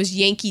song was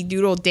Yankee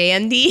Doodle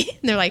Dandy.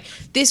 And they're like,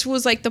 this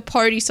was the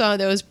party song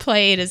that was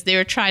played as they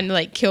were trying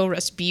to kill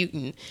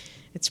Rasputin.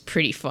 It's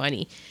pretty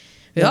funny.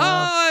 Yeah.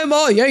 I'm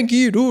a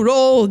Yankee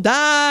Doodle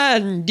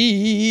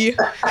Dandy.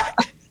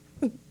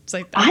 It's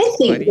that's I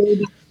think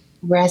maybe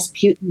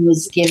Rasputin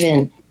was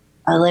given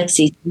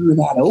Alexei some of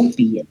that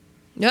opiate.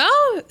 No,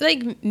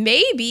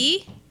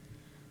 maybe.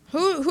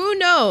 Who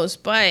knows?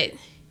 But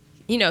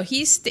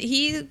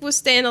he was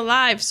staying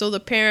alive, so the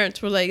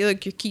parents were like,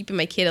 "Look, you're keeping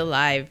my kid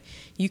alive.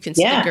 You can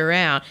stick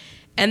around."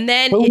 And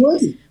then,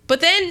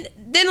 but then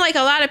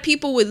a lot of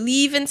people would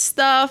leave and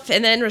stuff,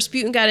 and then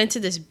Rasputin got into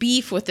this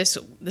beef with this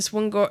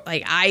one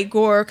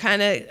Igor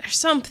kind of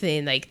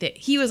something that.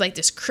 He was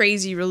this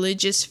crazy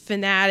religious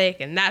fanatic,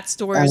 and that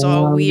story is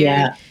all weird.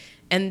 Yeah.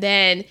 And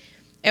then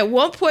at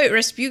one point,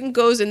 Rasputin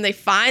goes and they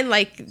find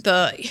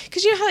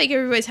because you know how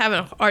everybody's having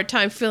a hard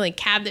time filling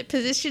cabinet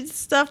positions and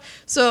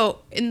stuff. So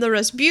in the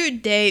Rasputin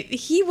day,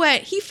 he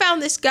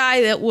found this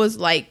guy that was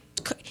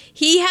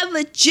he had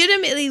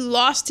legitimately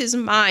lost his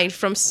mind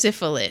from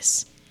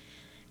syphilis.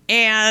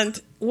 And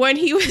when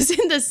he was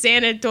in the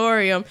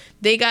sanatorium,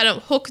 they got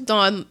him hooked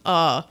on,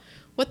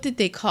 what did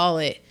they call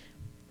it?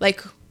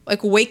 Like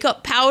wake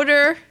up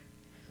powder.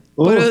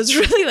 Ooh. But it was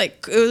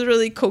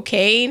really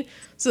cocaine.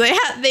 So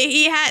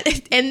he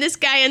had, and this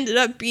guy ended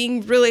up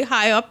being really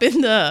high up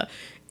in the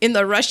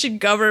Russian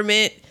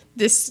government.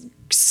 This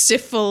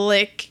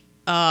syphilic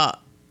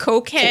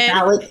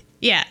cokehead.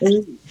 Yeah.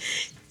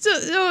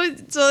 So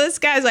this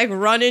guy's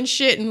running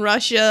shit in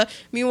Russia.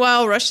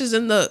 Meanwhile, Russia's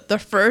in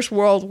the First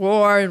World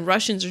War, and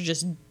Russians are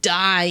just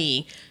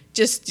dying.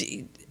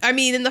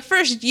 In the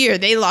first year,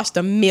 they lost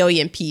 1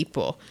 million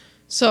people.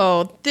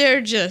 So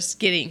they're just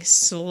getting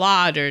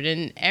slaughtered,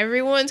 and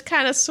everyone's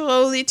kind of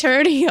slowly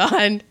turning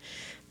on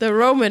the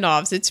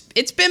Romanovs.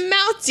 It's been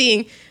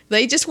mounting.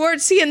 They just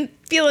weren't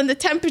feeling the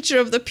temperature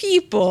of the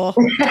people.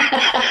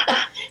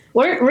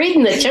 Weren't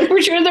reading the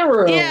temperature of the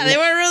room. Yeah, they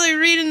weren't really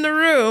reading the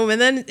room.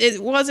 And then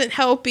it wasn't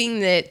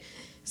helping that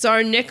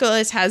Tsar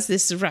Nicholas has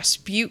this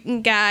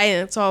Rasputin guy,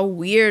 and it's all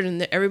weird,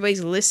 and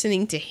everybody's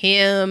listening to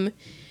him.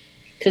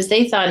 Because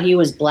they thought he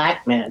was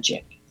black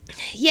magic.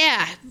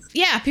 Yeah,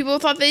 people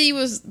thought that he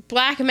was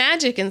black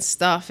magic and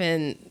stuff,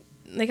 and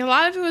a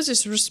lot of it was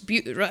just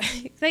Rasputin.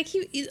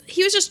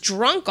 He was just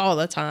drunk all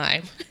the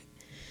time.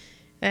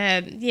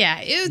 And yeah,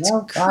 it was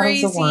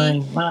crazy. Of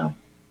wine. Wow.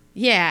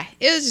 Yeah,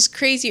 it was just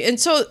crazy. And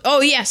so,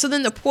 so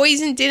then the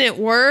poison didn't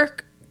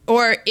work,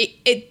 or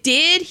it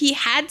did. He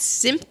had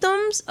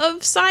symptoms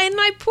of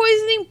cyanide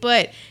poisoning,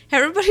 but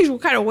everybody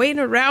was kind of waiting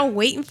around,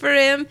 waiting for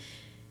him.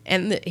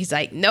 And he's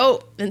like,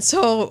 nope. And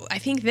so I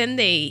think then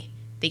they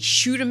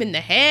shoot him in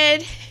the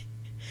head,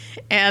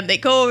 and they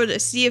go over to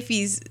see if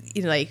he's,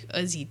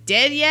 is he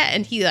dead yet?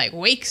 And he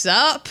wakes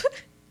up,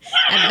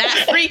 and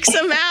that freaks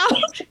him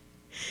out.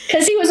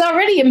 Because he was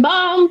already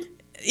embalmed.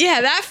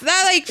 Yeah, that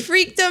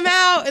freaked him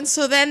out. And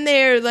so then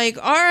they're like,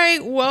 all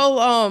right,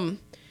 well,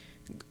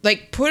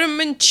 like put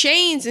him in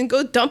chains and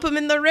go dump him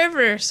in the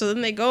river. So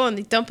then they go and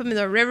they dump him in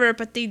the river,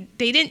 but they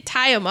didn't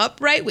tie him up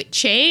right with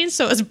chains,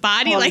 so his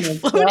body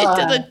floated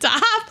to the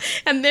top,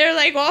 and they're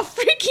like all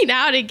freaking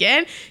out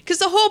again because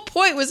the whole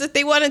point was that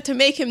they wanted to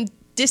make him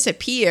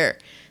disappear.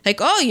 Like,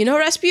 oh,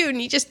 Rasputin,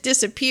 he just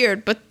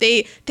disappeared, but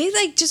they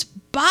like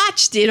just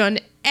botched it on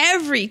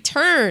every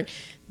turn.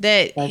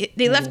 That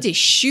they left his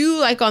shoe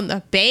like on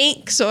the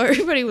bank, so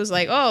everybody was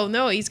like, "Oh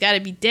no, he's got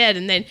to be dead."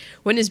 And then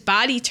when his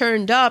body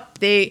turned up,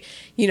 they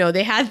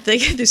had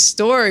the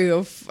story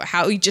of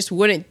how he just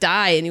wouldn't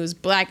die and he was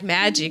black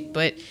magic.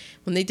 But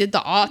when they did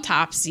the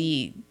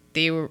autopsy,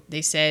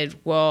 they said,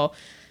 "Well,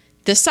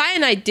 the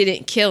cyanide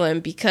didn't kill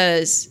him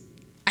because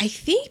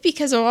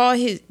of all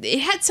it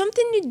had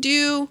something to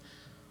do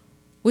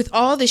with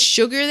all the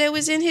sugar that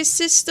was in his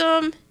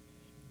system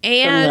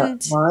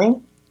and."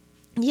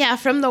 Yeah,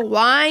 from the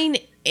wine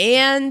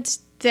and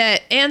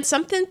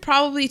something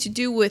probably to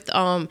do with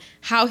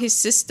how his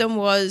system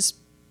was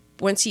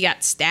once he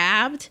got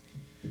stabbed.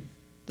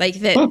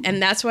 Like that,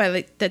 and that's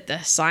why that the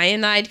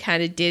cyanide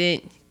kind of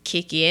didn't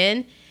kick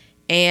in,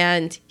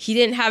 and he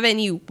didn't have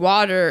any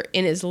water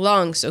in his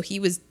lungs, so he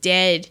was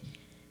dead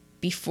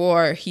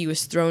before he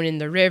was thrown in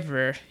the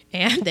river.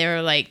 And they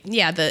were like,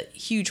 yeah, the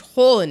huge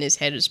hole in his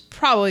head is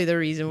probably the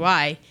reason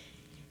why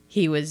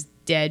he was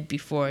dead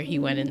before he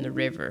went in the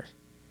river.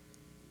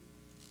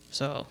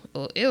 So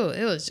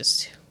it was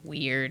just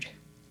weird.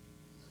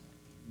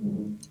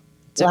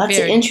 Lots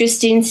of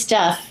interesting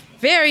stuff.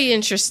 Very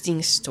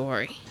interesting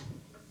story.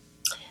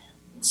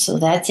 So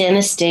that's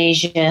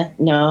Anastasia.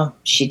 No,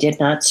 she did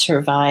not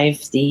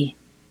survive the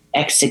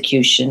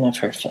execution of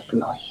her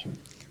family.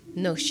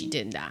 No, she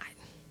did not.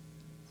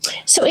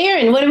 So,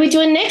 Erin, what are we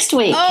doing next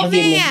week? Oh, Have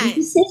you made a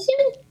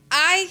decision?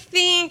 I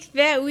think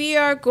that we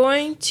are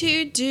going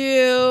to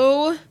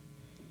do...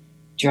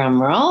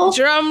 Drum roll.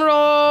 Drum roll.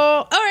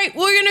 All right,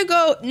 we're going to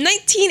go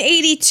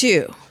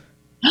 1982.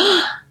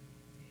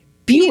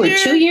 You were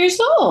 2 years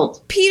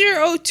old.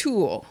 Peter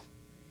O'Toole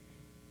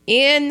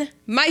in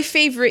My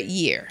Favorite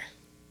Year.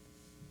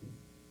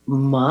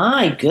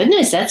 My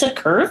goodness, that's a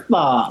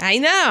curveball. I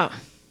know,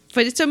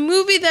 but it's a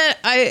movie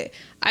that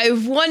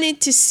I've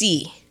wanted to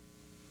see.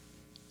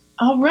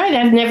 All right,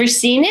 I've never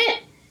seen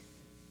it.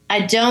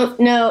 I don't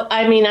know.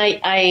 I mean,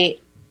 I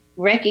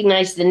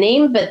recognize the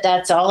name, but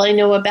that's all I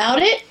know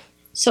about it.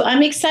 So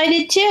I'm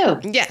excited too.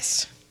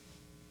 Yes.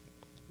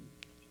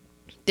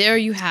 There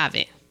you have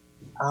it.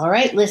 All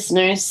right,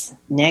 listeners.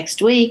 Next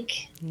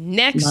week.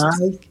 My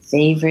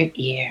Favorite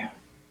Year.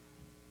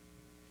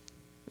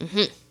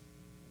 Mm-hmm.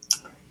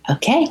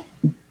 Okay.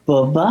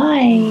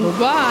 Bye-bye.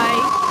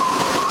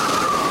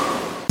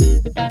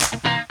 Bye-bye.